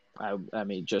rocket, I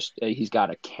mean, just he's got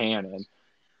a cannon.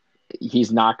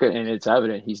 He's not going, and it's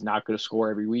evident he's not going to score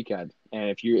every weekend. And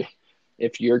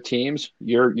if your teams,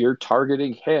 you're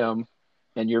targeting him,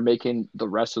 and you're making the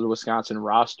rest of the Wisconsin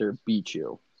roster beat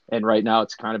you. And right now,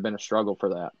 it's kind of been a struggle for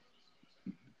that.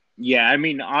 Yeah, I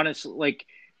mean, honestly, like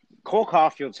Cole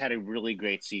Caulfield's had a really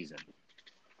great season.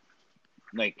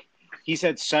 Like he's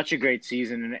had such a great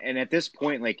season, and at this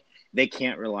point, like they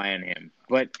can't rely on him.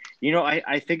 But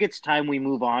I think it's time we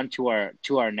move on to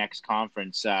our next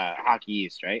conference, Hockey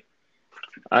East, right?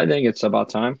 I think it's about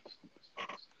time.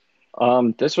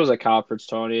 This was a conference,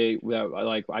 Tony, that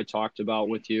like I talked about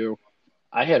with you.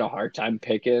 I had a hard time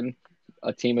picking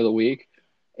a team of the week,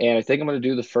 and I think I'm going to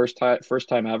do the first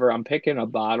time ever. I'm picking a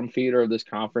bottom feeder of this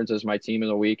conference as my team of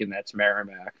the week, and that's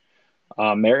Merrimack.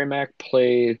 Merrimack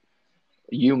played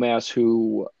UMass,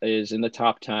 who is in the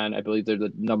top 10. I believe they're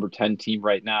the number 10 team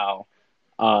right now.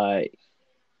 Uh,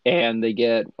 and they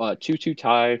get a 2-2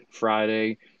 tie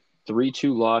Friday,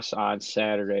 3-2 loss on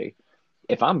Saturday.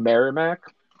 If I'm Merrimack,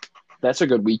 that's a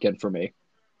good weekend for me.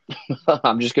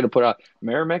 I'm just going to put out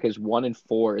Merrimack is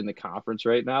 1-4 in the conference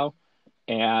right now,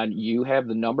 and you have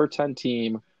the number 10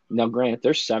 team. Now, granted,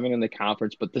 there's seven in the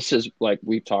conference, but this is like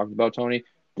we've talked about, Tony.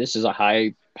 This is a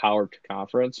high powered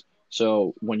conference.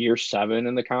 So when you're seven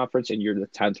in the conference and you're the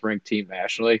 10th ranked team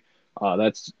nationally,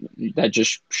 that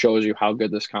just shows you how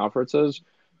good this conference is.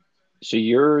 So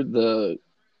you're the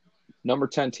number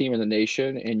 10 team in the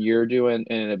nation, and you're doing,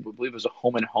 and I believe it was a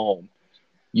home and home.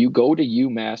 You go to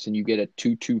UMass and you get a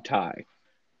 2-2 tie,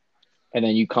 and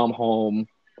then you come home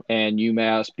and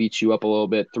UMass beats you up a little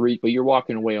bit, three, but you're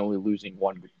walking away only losing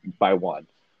one by one.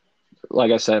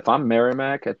 Like I said, if I'm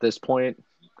Merrimack at this point,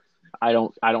 I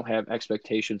don't have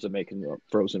expectations of making the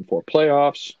Frozen Four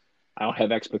playoffs. I don't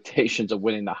have expectations of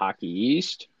winning the Hockey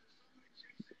East.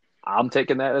 I'm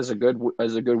taking that as a good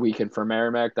weekend for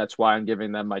Merrimack. That's why I'm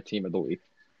giving them my team of the week.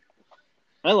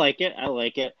 I like it. I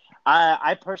like it.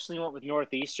 I personally went with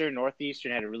Northeastern.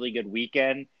 Northeastern had a really good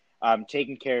weekend,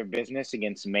 taking care of business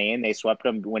against Maine. They swept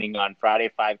them, winning on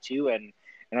Friday 5-2 and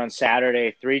on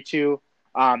Saturday 3-2.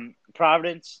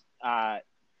 Providence,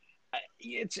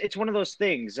 it's one of those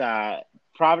things.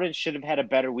 Providence should have had a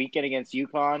better weekend against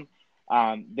UConn.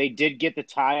 They did get the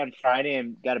tie on Friday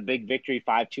and got a big victory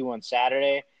 5-2 on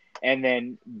Saturday, and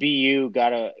then BU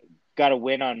got a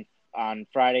win on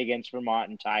Friday against Vermont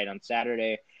and tied on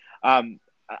Saturday. Um,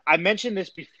 I mentioned this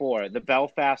before, the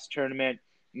Belfast tournament.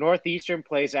 Northeastern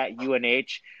plays at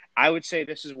UNH. I would say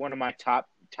this is one of my top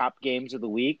games of the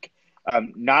week,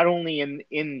 not only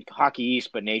in Hockey East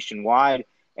but nationwide,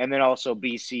 and then also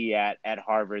BC at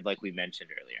Harvard, like we mentioned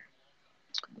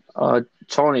earlier.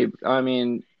 Tony, I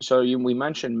mean, we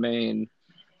mentioned Maine,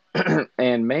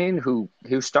 and Maine, who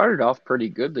started off pretty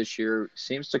good this year,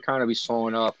 seems to kind of be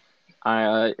slowing up.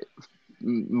 I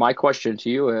My question to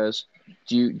you is,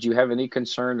 do you have any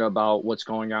concern about what's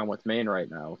going on with Maine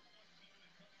right now?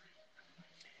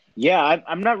 Yeah,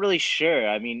 I'm not really sure.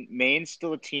 I mean, Maine's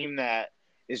still a team that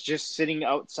is just sitting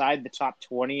outside the top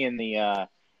 20 in the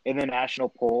national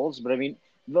polls. But I mean,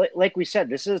 like we said,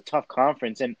 this is a tough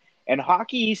conference, and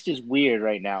Hockey East is weird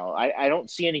right now. I don't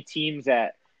see any teams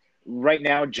that right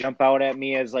now jump out at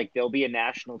me as like they'll be a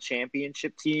national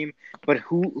championship team. But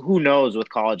who knows with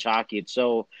college hockey? It's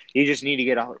so you just need to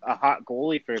get a hot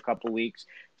goalie for a couple weeks.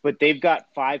 But they've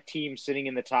got five teams sitting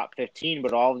in the top 15,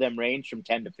 but all of them range from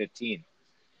 10 to 15.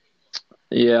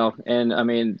 Yeah, and I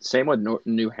mean, same with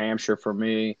New Hampshire for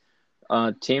me.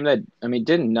 Team that I mean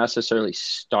didn't necessarily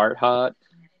start hot,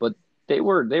 but they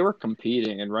were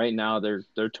competing, and right now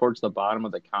they're towards the bottom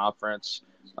of the conference.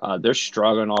 They're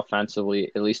struggling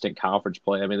offensively, at least in conference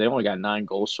play. I mean, they only got 9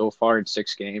 goals so far in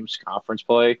 6 games conference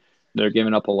play. They're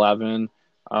giving up 11,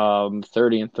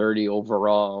 30 and 30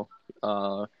 overall.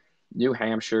 New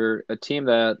Hampshire, a team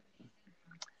that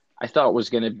I thought was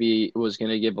going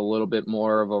to give a little bit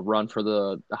more of a run for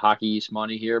the Hockey East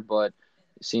money here, but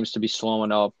it seems to be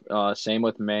slowing up. Same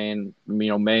with Maine.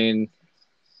 Maine.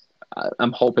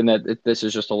 I'm hoping that this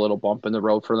is just a little bump in the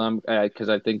road for them because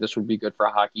I think this would be good for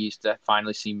Hockey East to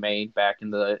finally see Maine back in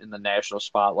the national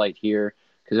spotlight here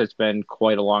because it's been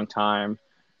quite a long time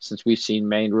since we've seen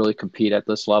Maine really compete at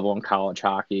this level in college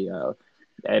hockey.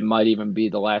 It might even be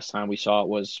the last time we saw it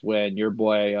was when your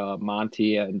boy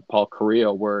Monty and Paul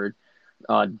Carrillo were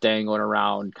dangling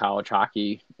around college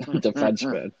hockey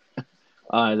defensemen.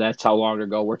 That's how long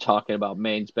ago we're talking about.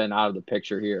 Maine's been out of the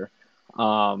picture here.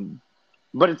 Um,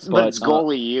 But it's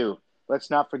goalie you. Let's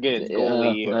not forget it's yeah,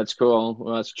 goalie you. that's cool.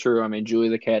 Well, that's true. I mean, Julie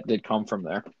the Cat did come from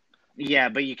there. Yeah,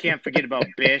 but you can't forget about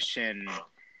Bish and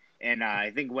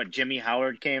I think what Jimmy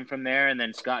Howard came from there, and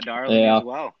then Scott Darling as Yeah,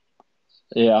 well.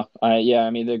 yeah. I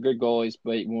mean, they're good goalies,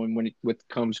 but when it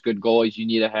comes good goalies, you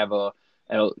need to have a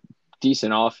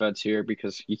decent offense here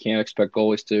because you can't expect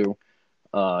goalies to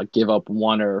give up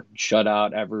one or shut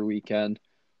out every weekend.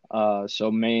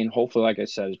 So Maine, hopefully, like I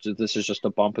said, this is just a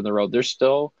bump in the road. They're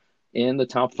still in the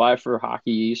top five for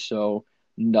Hockey East, so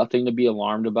nothing to be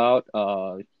alarmed about.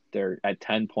 They're at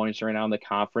 10 points right now in the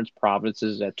conference. Providence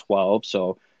is at 12.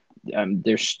 So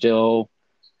they're still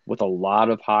with a lot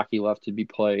of hockey left to be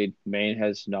played. Maine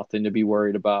has nothing to be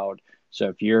worried about. So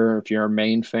if you're a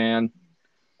Maine fan,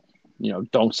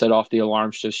 don't set off the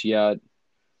alarms just yet.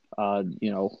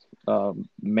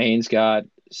 Maine's got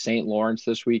St. Lawrence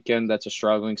this weekend. That's a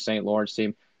struggling St. Lawrence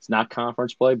team. It's not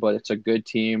conference play, but it's a good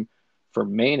team for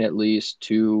Maine at least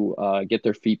to get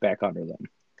their feet back under them.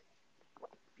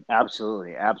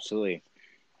 Absolutely, absolutely.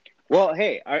 Well,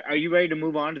 hey, are you ready to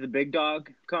move on to the Big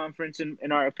Dog Conference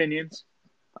in our opinions?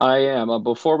 I am.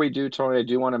 Before we do, Tony, I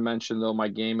do want to mention though my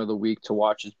game of the week to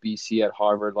watch is BC at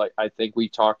Harvard. Like I think we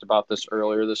talked about this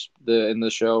earlier in the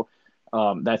show.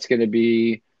 That's going to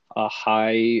be a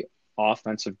high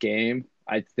offensive game.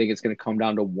 I think it's going to come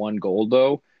down to one goal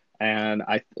though, and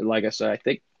like I said, I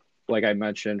think like I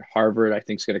mentioned, Harvard I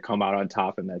think is going to come out on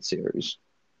top in that series.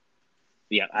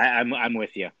 Yeah, I'm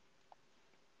with you.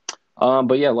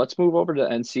 But yeah, let's move over to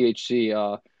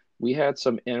NCHC. We had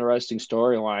some interesting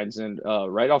storylines, and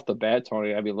right off the bat,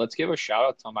 Tony, I mean, let's give a shout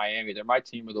out to Miami. They're my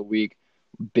team of the week.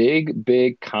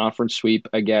 Big conference sweep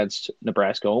against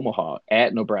Nebraska Omaha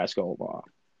at Nebraska Omaha.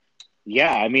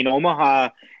 Yeah, I mean Omaha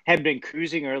had been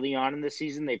cruising early on in the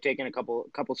season. They've taken a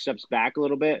couple steps back a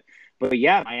little bit, but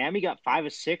yeah, Miami got 5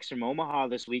 of 6 from Omaha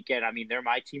this weekend. I mean they're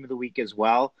my team of the week as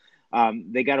well.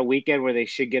 They got a weekend where they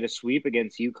should get a sweep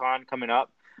against UConn coming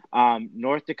up.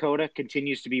 North Dakota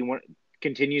continues to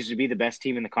be the best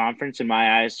team in the conference in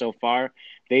my eyes so far.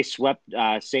 They swept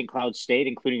St. Cloud State,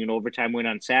 including an overtime win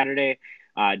on Saturday.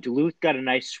 Duluth got a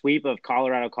nice sweep of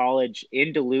Colorado College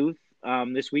in Duluth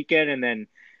this weekend, and then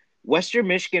Western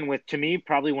Michigan with, to me,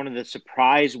 probably one of the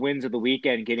surprise wins of the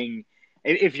weekend. Getting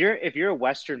if you're a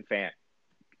Western fan,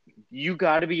 you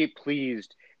got to be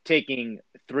pleased taking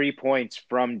 3 points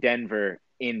from Denver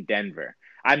in Denver.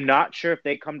 I'm not sure if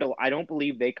they come to. I don't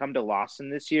believe they come to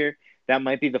Lawson this year. That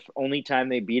might be the only time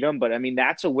they beat them. But I mean,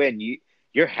 that's a win.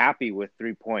 You're happy with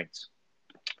 3 points.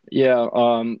 Yeah,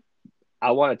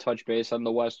 I want to touch base on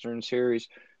the Western Series.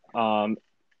 Um,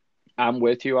 I'm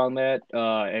with you on that.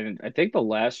 And I think the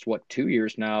last, 2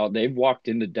 years now, they've walked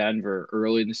into Denver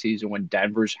early in the season when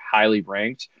Denver's highly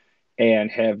ranked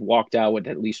and have walked out with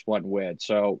at least one win.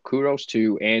 So kudos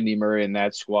to Andy Murray and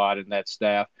that squad and that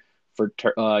staff for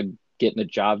getting the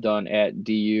job done at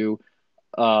DU.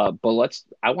 But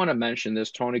I want to mention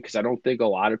this, Tony, because I don't think a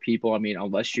lot of people, I mean,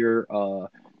 unless you're a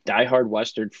diehard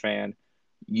Western fan,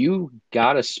 you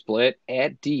got to split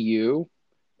at DU.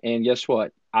 And guess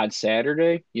what? On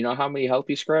Saturday, you know how many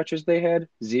healthy scratches they had?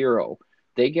 Zero.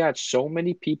 They got so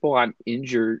many people on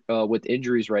with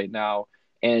injuries right now.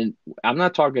 And I'm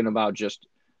not talking about just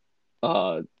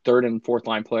third and fourth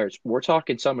line players. We're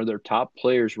talking some of their top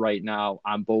players right now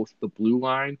on both the blue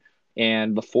line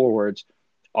and the forwards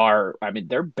I mean,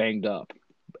 they're banged up,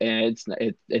 and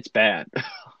it's bad.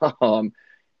 um,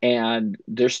 and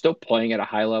they're still playing at a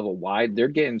high level. Why? They're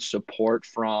getting support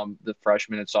from the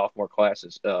freshman and sophomore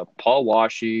classes. Paul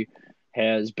Washy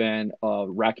has been a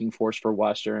wrecking force for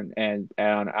Western and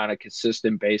on a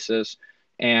consistent basis,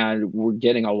 and we're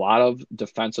getting a lot of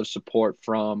defensive support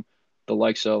from the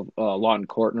likes of Lawton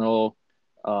Courtnall,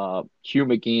 Hugh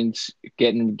McGean's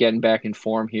getting back in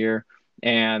form here,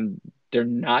 and they're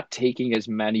not taking as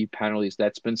many penalties.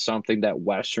 That's been something that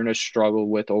Western has struggled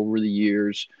with over the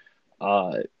years.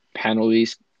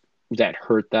 Penalties that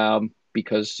hurt them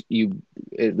because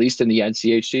at least in the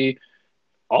NCHC,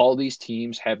 all these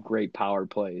teams have great power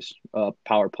play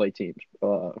teams.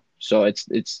 So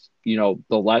it's the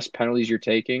less penalties you're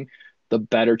taking, the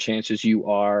better chances you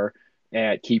are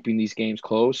at keeping these games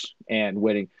close and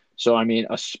winning. So I mean,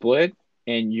 a split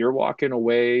and you're walking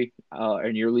away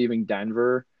and you're leaving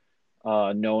Denver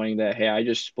knowing that, hey, I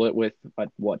just split with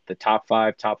the top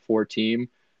 5, top 4 team,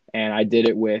 and I did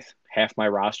it with half my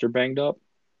roster banged up.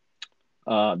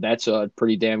 That's a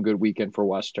pretty damn good weekend for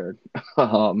Western.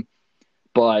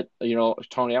 But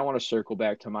Tony, I want to circle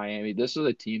back to Miami. This is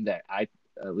a team that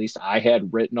at least I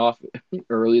had written off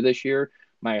early this year.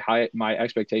 My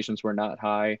expectations were not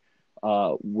high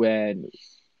when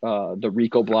the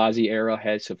Rico Blasi era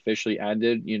has officially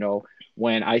ended.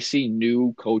 When I see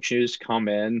new coaches come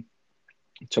in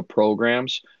to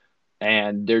programs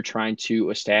and they're trying to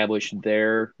establish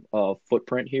their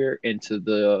footprint here into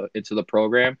the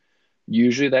program.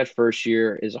 Usually, that first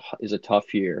year is a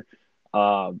tough year.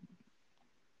 The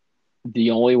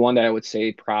only one that I would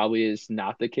say probably is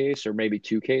not the case, or maybe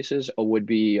two cases, would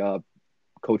be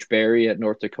Coach Barry at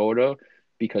North Dakota,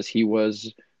 because he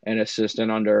was an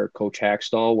assistant under Coach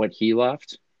Hackstall when he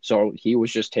left. So he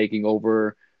was just taking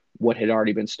over what had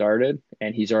already been started,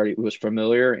 and he's already was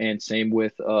familiar. And same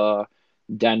with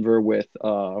Denver with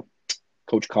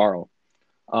Coach Carl,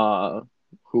 uh,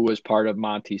 who was part of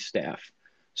Monty's staff.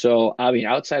 So I mean,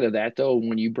 outside of that, though,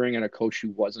 when you bring in a coach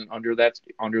who wasn't under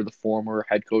the former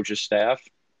head coach's staff,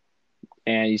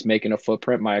 and he's making a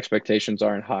footprint, my expectations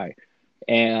aren't high.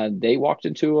 And they walked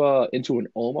into an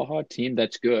Omaha team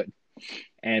that's good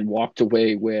and walked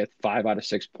away with 5 out of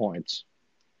 6 points.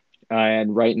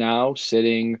 And right now,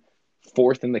 sitting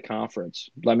fourth in the conference.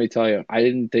 Let me tell you, I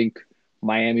didn't think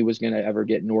Miami was going to ever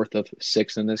get north of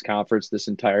six in this conference this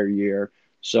entire year.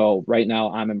 So right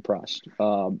now, I'm impressed.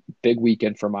 Big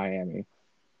weekend for Miami.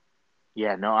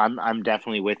 Yeah, no, I'm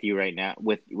definitely with you right now,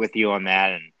 with you on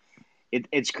that, and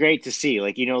it's great to see.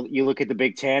 Like, you look at the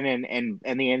Big Ten and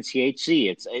the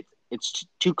NCHC. It's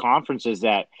two conferences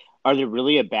that are they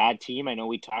really a bad team? I know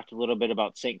we talked a little bit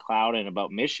about St. Cloud and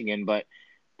about Michigan, but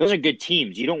those are good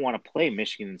teams. You don't want to play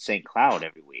Michigan and St. Cloud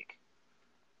every week.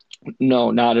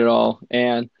 No, not at all.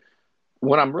 And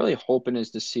what I'm really hoping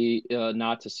is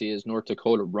not to see, is North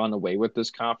Dakota run away with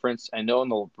this conference. I know in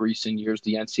the recent years,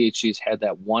 the NCHC's had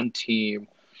that one team,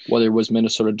 whether it was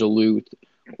Minnesota Duluth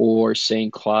or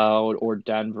St. Cloud or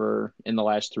Denver in the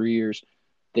last 3 years,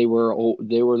 they were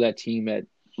that team that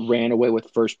ran away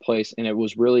with first place, and it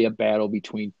was really a battle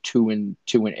between 2 and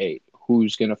 8,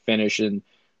 who's going to finish in,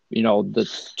 the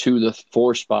 2 to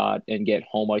 4 spot and get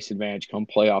home ice advantage come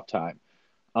playoff time.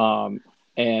 Um,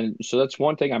 and so that's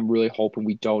one thing I'm really hoping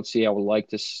we don't see. I would like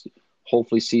to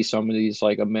hopefully see some of these,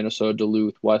 like a Minnesota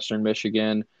Duluth, Western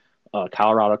Michigan,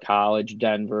 Colorado College,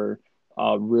 Denver,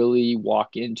 really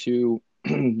walk into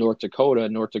North Dakota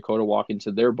walk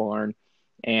into their barn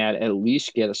and at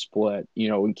least get a split,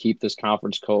 and keep this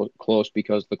conference close,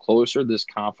 because the closer this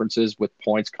conference is with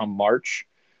points come March,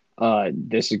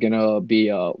 this is going to be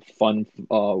a fun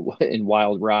and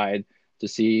wild ride to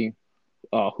see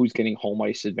who's getting home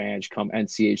ice advantage come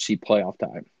NCHC playoff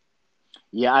time.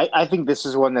 Yeah, I think this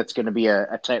is one that's going to be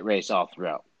a tight race all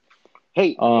throughout.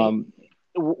 Hey, Um,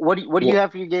 what do you well,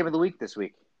 have for your game of the week this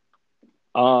week?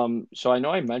 so I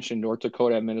know I mentioned North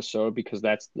Dakota and Minnesota because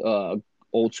that's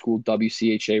old school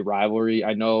WCHA rivalry.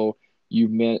 I know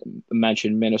you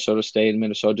mentioned Minnesota State and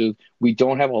Minnesota. We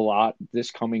don't have a lot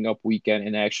this coming up weekend,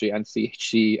 and actually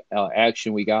NCHC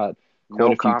action. We got quite No a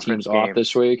few teams conference off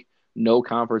this games. week. No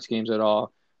conference games at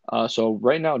all. So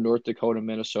right now, North Dakota,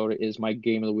 Minnesota is my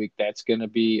game of the week. That's going to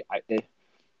be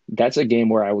that's a game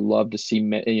where I would love to see,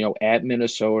 at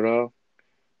Minnesota.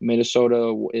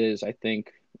 Minnesota is, I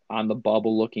think, on the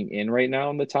bubble looking in right now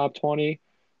in the top 20,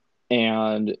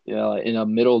 and in the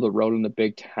middle of the road in the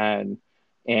Big Ten.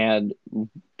 And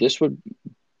this would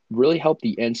really help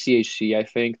the NCHC, I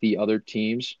think, the other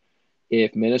teams,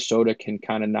 if Minnesota can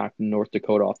kind of knock North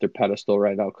Dakota off their pedestal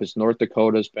right now, because North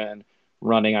Dakota's been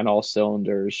running on all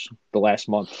cylinders the last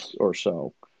month or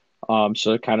so.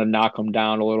 So kind of knock them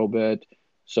down a little bit.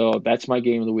 So that's my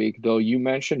game of the week. Though you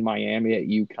mentioned Miami at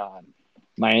UConn.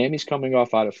 Miami's coming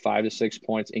off out of 5 to 6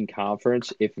 points in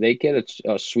conference. If they get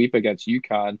a sweep against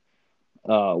UConn,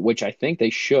 which I think they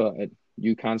should,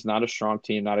 UConn's not a strong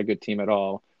team, not a good team at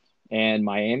all. And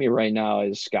Miami right now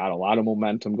has got a lot of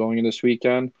momentum going in this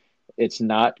weekend. It's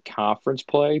not conference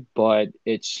play, but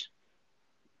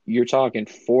you're talking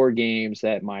 4 games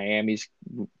that Miami's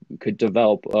could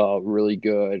develop really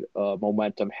good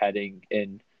momentum heading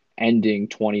and ending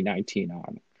 2019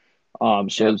 on.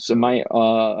 So it's Absolutely.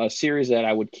 a series that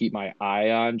I would keep my eye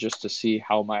on just to see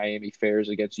how Miami fares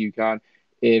against UConn.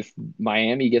 If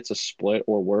Miami gets a split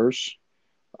or worse,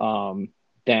 um,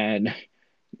 then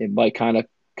it might kind of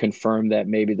confirm that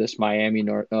maybe this Miami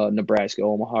Nebraska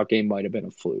Omaha game might have been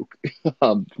a fluke,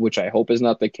 which I hope is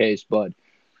not the case. But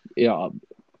you know,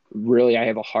 really, I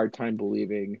have a hard time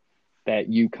believing that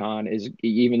UConn is,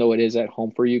 even though it is at home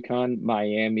for UConn,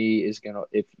 Miami is gonna,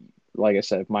 if like I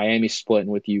said, if Miami's splitting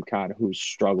with UConn, who's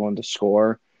struggling to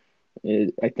score,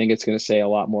 I think it's going to say a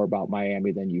lot more about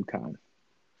Miami than UConn.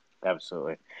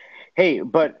 Absolutely. Hey,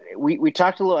 but we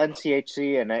talked a little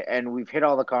NCHC and we've hit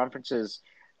all the conferences.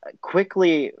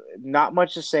 Quickly, not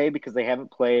much to say because they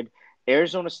haven't played.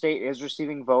 Arizona State is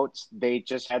receiving votes. They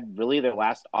just had really their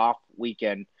last off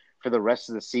weekend for the rest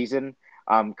of the season.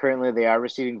 Currently, they are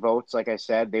receiving votes. Like I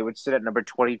said, they would sit at number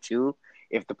 22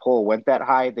 if the poll went that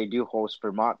high. They do host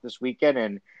Vermont this weekend,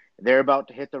 and they're about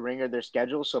to hit the ring of their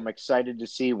schedule. So I'm excited to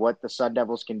see what the Sun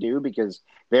Devils can do because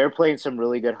they're playing some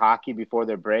really good hockey before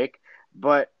their break.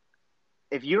 But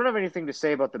if you don't have anything to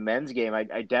say about the men's game, I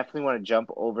definitely want to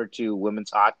jump over to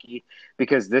women's hockey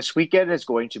because this weekend is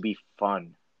going to be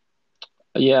fun.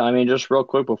 Yeah, I mean, just real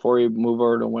quick before we move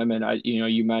over to women,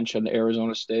 you mentioned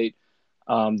Arizona State.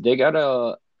 They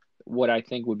got what I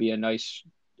think would be a nice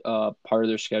part of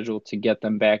their schedule to get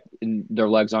them back in their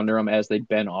legs under them as they've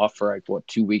been off for like what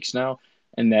 2 weeks now,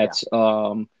 and Yeah.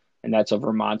 that's a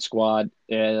Vermont squad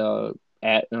or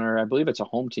I believe it's a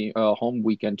home team home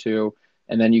weekend too,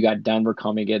 and then you got Denver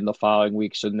coming in the following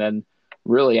weeks, and then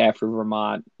really after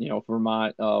Vermont,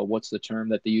 Vermont, what's the term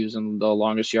that they use in the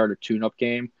longest yard or tune-up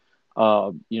game?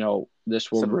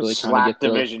 This will Some really kind of slack get the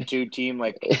Division two team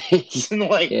like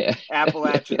yeah.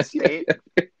 Appalachian State.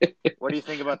 What do you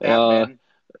think about that, uh, Ben?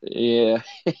 yeah,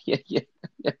 yeah,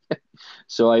 yeah.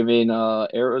 So I mean,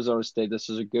 Arizona State, this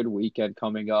is a good weekend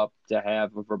coming up to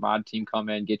have a Vermont team come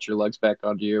in, get your legs back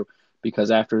under you, because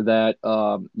after that,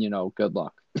 good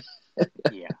luck.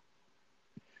 Yeah.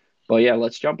 But yeah,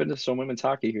 let's jump into some women's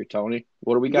hockey here, Tony.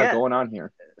 What do we got Yeah. going on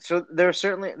here? So there was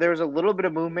a little bit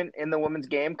of movement in the women's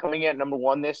game coming in at number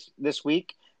one this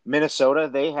week. Minnesota,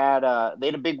 they had a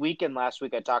big weekend last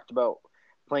week. I talked about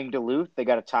playing Duluth. They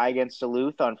got a tie against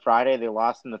Duluth on Friday. They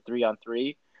lost in the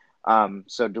 3-on-3.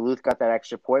 So Duluth got that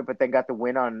extra point, but then got the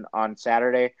win on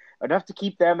Saturday, enough to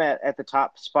keep them at the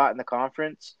top spot in the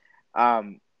conference.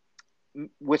 Um,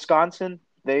 Wisconsin,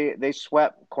 they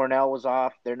swept. Cornell was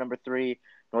off. They're number three.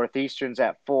 Northeastern's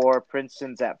at four.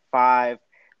 Princeton's at five.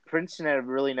 Princeton had a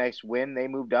really nice win. They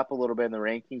moved up a little bit in the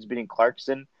rankings, beating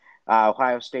Clarkson.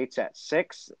 Ohio State's at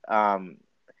six.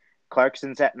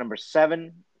 Clarkson's at number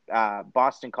seven.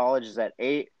 Boston College is at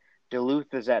eight.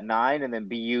 Duluth is at nine, and then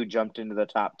BU jumped into the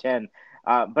top 10.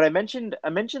 But I mentioned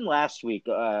last week.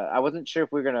 I wasn't sure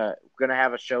if we are gonna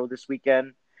have a show this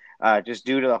weekend, just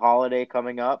due to the holiday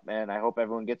coming up, and I hope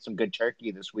everyone gets some good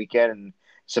turkey this weekend and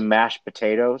some mashed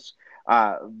potatoes.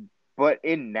 Uh, but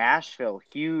in Nashville,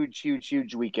 huge, huge,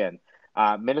 huge weekend.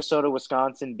 Minnesota,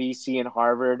 Wisconsin, BC, and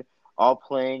Harvard all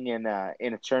playing in a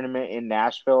tournament in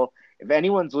Nashville. If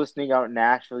anyone's listening out in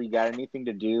Nashville, you got anything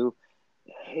to do,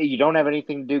 hey, you don't have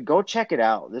anything to do, go check it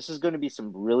out. This is going to be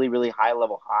some really, really high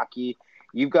level hockey.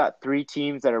 You've got three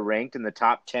teams that are ranked in the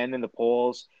top 10 in the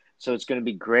polls, so it's going to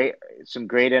be great, some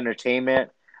great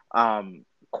entertainment.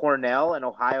 Cornell and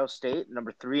Ohio State,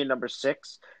 number three and number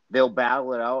six, they'll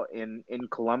battle it out in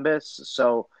Columbus.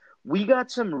 So we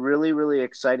got some really, really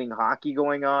exciting hockey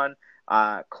going on.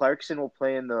 Clarkson will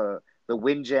play in the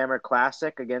Windjammer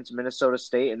Classic against Minnesota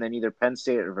State, and then either Penn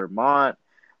State or Vermont.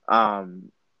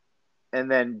 And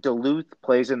then Duluth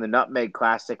plays in the Nutmeg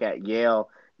Classic at Yale.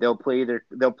 They'll play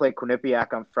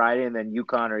Quinnipiac on Friday, and then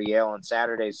UConn or Yale on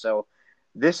Saturday. So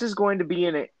this is going to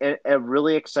be a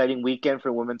really exciting weekend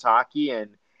for women's hockey,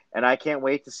 and I can't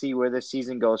wait to see where this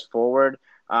season goes forward.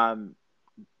 Um,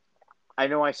 I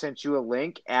know I sent you a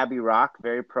link, Abby Rock,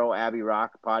 very pro Abby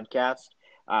Rock podcast.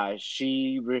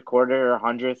 She recorded her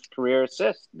 100th career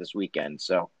assist this weekend.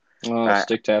 So, uh,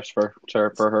 Stick taps for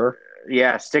her.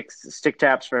 yeah, stick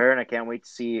taps for her, and I can't wait to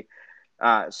see.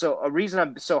 So a reason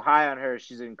I'm so high on her,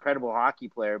 she's an incredible hockey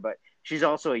player, but she's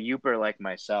also a Youper like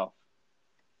myself.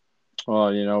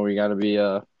 Well, we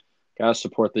gotta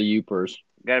support the Upers.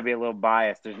 Got to be a little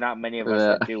biased. There's not many of us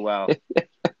Yeah. that do well.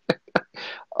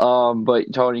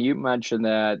 But Tony, you mentioned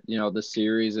that the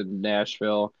series in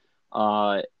Nashville,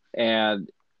 and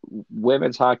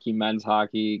women's hockey, men's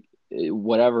hockey,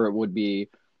 whatever it would be.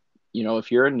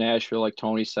 If you're in Nashville, like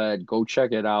Tony said, go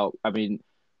check it out. I mean,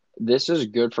 this is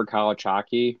good for college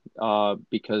hockey,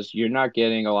 because you're not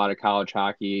getting a lot of college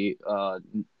hockey,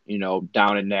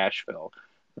 down in Nashville.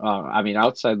 I mean,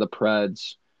 outside the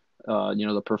Preds,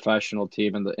 the professional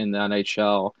team in the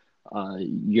NHL,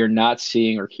 you're not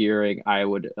seeing or hearing. I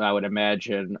would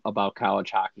imagine about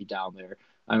college hockey down there.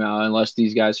 I mean, unless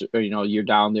these guys, you're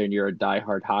down there and you're a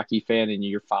diehard hockey fan and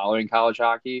you're following college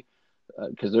hockey,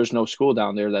 because there's no school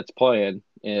down there that's playing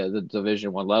the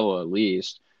Division I level at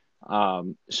least.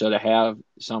 So to have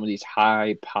some of these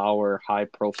high power, high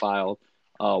profile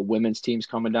women's teams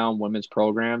coming down, women's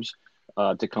programs,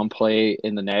 to come play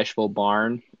in the Nashville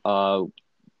barn,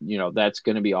 that's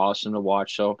going to be awesome to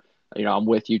watch. So, I'm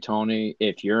with you, Tony.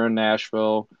 If you're in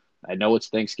Nashville, I know it's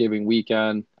Thanksgiving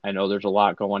weekend. I know there's a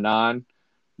lot going on.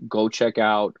 Go check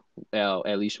out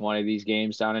at least one of these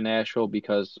games down in Nashville,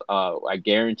 because I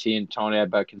guarantee, and Tony, I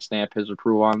bet, can stamp his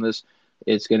approval on this,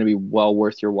 it's going to be well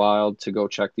worth your while to go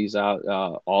check these out.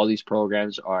 All these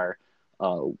programs are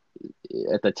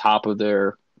at the top of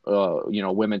their,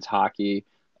 women's hockey,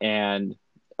 and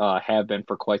have been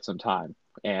for quite some time,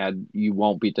 and you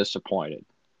won't be disappointed.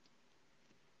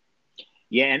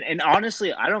 Yeah, and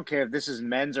honestly, I don't care if this is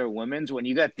men's or women's. When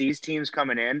you got these teams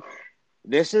coming in,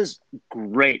 this is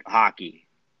great hockey.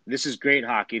 This is great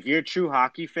hockey. If you're a true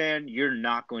hockey fan, you're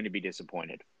not going to be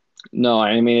disappointed. No,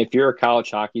 I mean, if you're a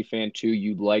college hockey fan too,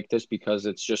 you like this because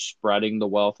it's just spreading the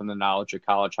wealth and the knowledge of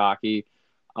college hockey.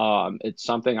 It's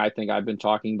something I think I've been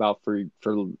talking about for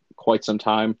quite some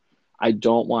time. I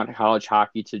don't want college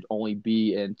hockey to only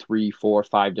be in three, four,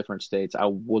 five different states. I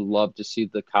would love to see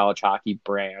the college hockey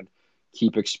brand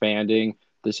keep expanding.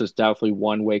 This is definitely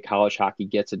one way college hockey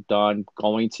gets it done.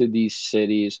 Going to these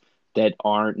cities that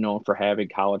aren't known for having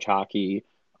college hockey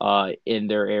in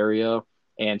their area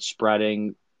and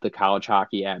spreading the college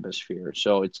hockey atmosphere.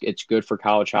 So it's good for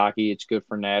college hockey. It's good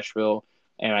for Nashville,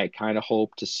 and I kind of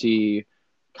hope to see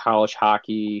college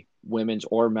hockey, women's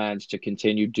or men's, to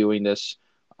continue doing this.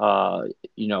 Uh,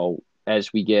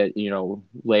 as we get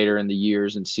later in the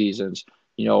years and seasons,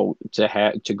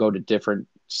 to go to different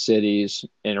cities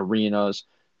and arenas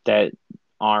that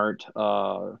aren't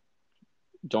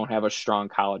don't have a strong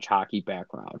college hockey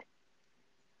background.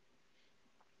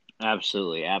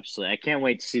 Absolutely, absolutely. I can't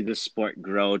wait to see this sport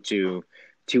grow to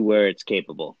where it's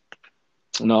capable.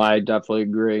 No, I definitely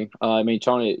agree. I mean,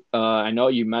 Tony, I know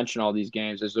you mentioned all these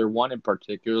games. Is there one in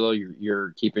particular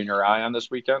you're keeping your eye on this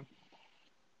weekend?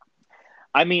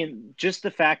 I mean, just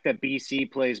the fact that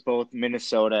BC plays both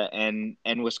Minnesota and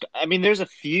Wisconsin. I mean, there's a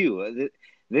few.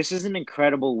 This is an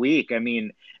incredible week. I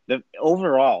mean, the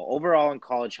overall in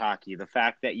college hockey, the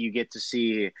fact that you get to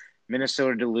see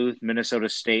Minnesota Duluth, Minnesota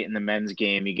State in the men's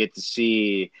game, you get to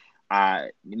see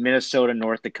Minnesota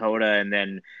North Dakota, and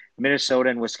then Minnesota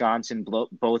and Wisconsin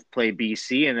both play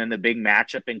BC, and then the big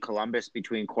matchup in Columbus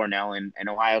between Cornell and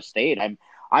Ohio State.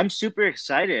 I'm super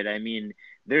excited. I mean,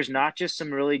 there's not just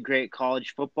some really great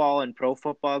college football and pro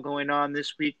football going on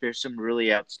this week. There's some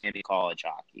really outstanding college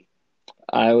hockey.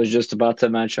 I was just about to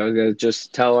mention, I was going to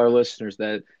just tell our listeners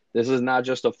that this is not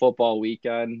just a football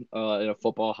weekend and a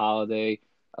football holiday.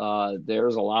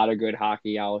 There's a lot of good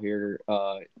hockey out here.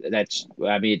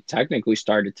 I mean, technically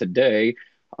started today.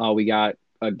 We got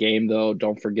a game, though.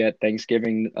 Don't forget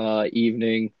Thanksgiving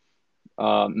evening,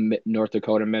 North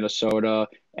Dakota, Minnesota.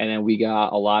 And then we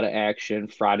got a lot of action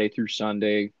Friday through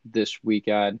Sunday this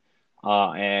weekend.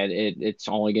 And it's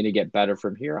only going to get better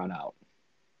from here on out.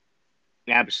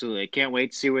 Absolutely. I can't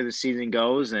wait to see where the season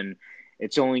goes, and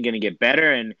it's only going to get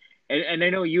better. And I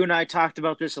know you and I talked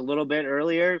about this a little bit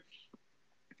earlier.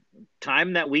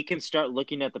 Time that we can start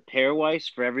looking at the pairwise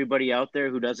for everybody out there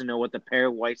who doesn't know what the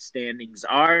pairwise standings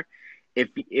are.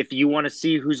 If you want to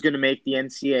see who's going to make the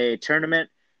NCAA tournament,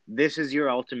 this is your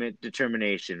ultimate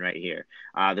determination right here.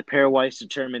 The pairwise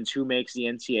determines who makes the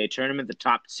NCAA tournament. The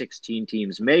top 16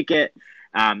 teams make it,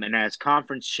 and as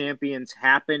conference champions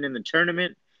happen in the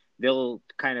tournament, they'll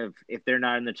kind of, if they're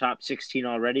not in the top 16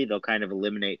 already, they'll kind of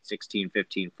eliminate 16,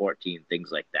 15, 14,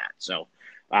 things like that. So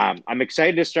I'm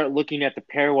excited to start looking at the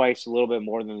pairwise a little bit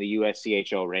more than the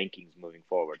USCHO rankings moving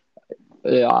forward.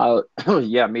 Yeah,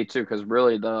 yeah, me too. Because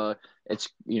really, it's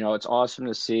awesome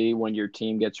to see when your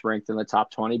team gets ranked in the top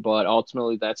 20, but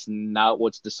ultimately that's not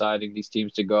what's deciding these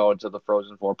teams to go into the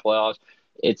Frozen Four playoffs.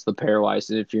 It's the pairwise.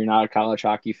 And if you're not a college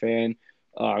hockey fan,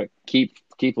 keep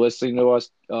listening to us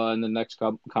in the next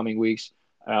coming weeks.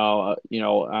 On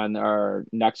our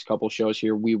next couple shows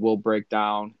here, we will break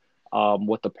down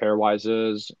what the pairwise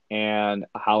is and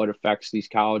how it affects these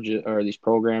colleges or these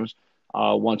programs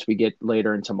once we get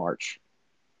later into March.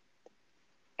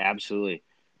 Absolutely.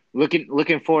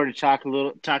 Looking forward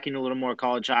to talking a little more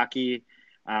college hockey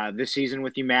this season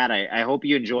with you, Matt. I hope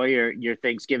you enjoy your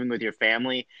Thanksgiving with your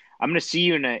family. I'm going to see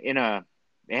you in a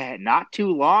not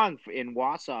too long in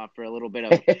Wausau for a little bit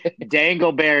of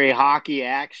Dangleberry hockey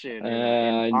action and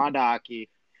And pond hockey.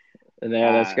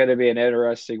 yeah, that's Uh, going to be an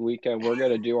interesting weekend. We're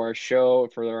going to do our show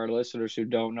for our listeners who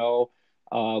don't know,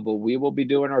 but we will be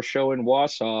doing our show in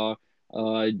Wausau.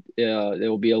 It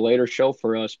will be a later show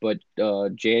for us, but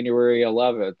January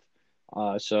 11th.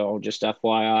 So just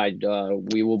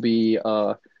FYI, we will be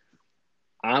on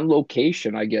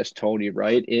location, I guess, Tony,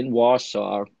 right in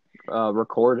Wausau,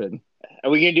 recording. are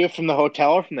we going to do it from the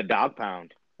hotel or from the dog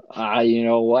pound? You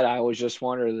know what? I was just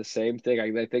wondering the same thing.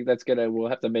 I think we'll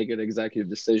have to make an executive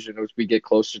decision as we get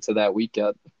closer to that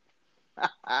weekend.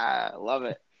 Love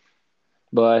it.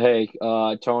 But hey,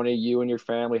 Tony, you and your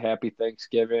family, happy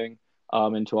Thanksgiving.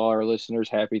 And to all our listeners,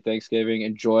 happy Thanksgiving.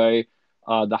 Enjoy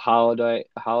the holiday.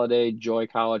 Enjoy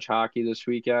college hockey this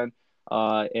weekend.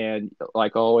 And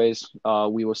like always,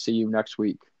 we will see you next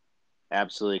week.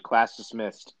 Absolutely. Class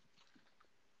dismissed.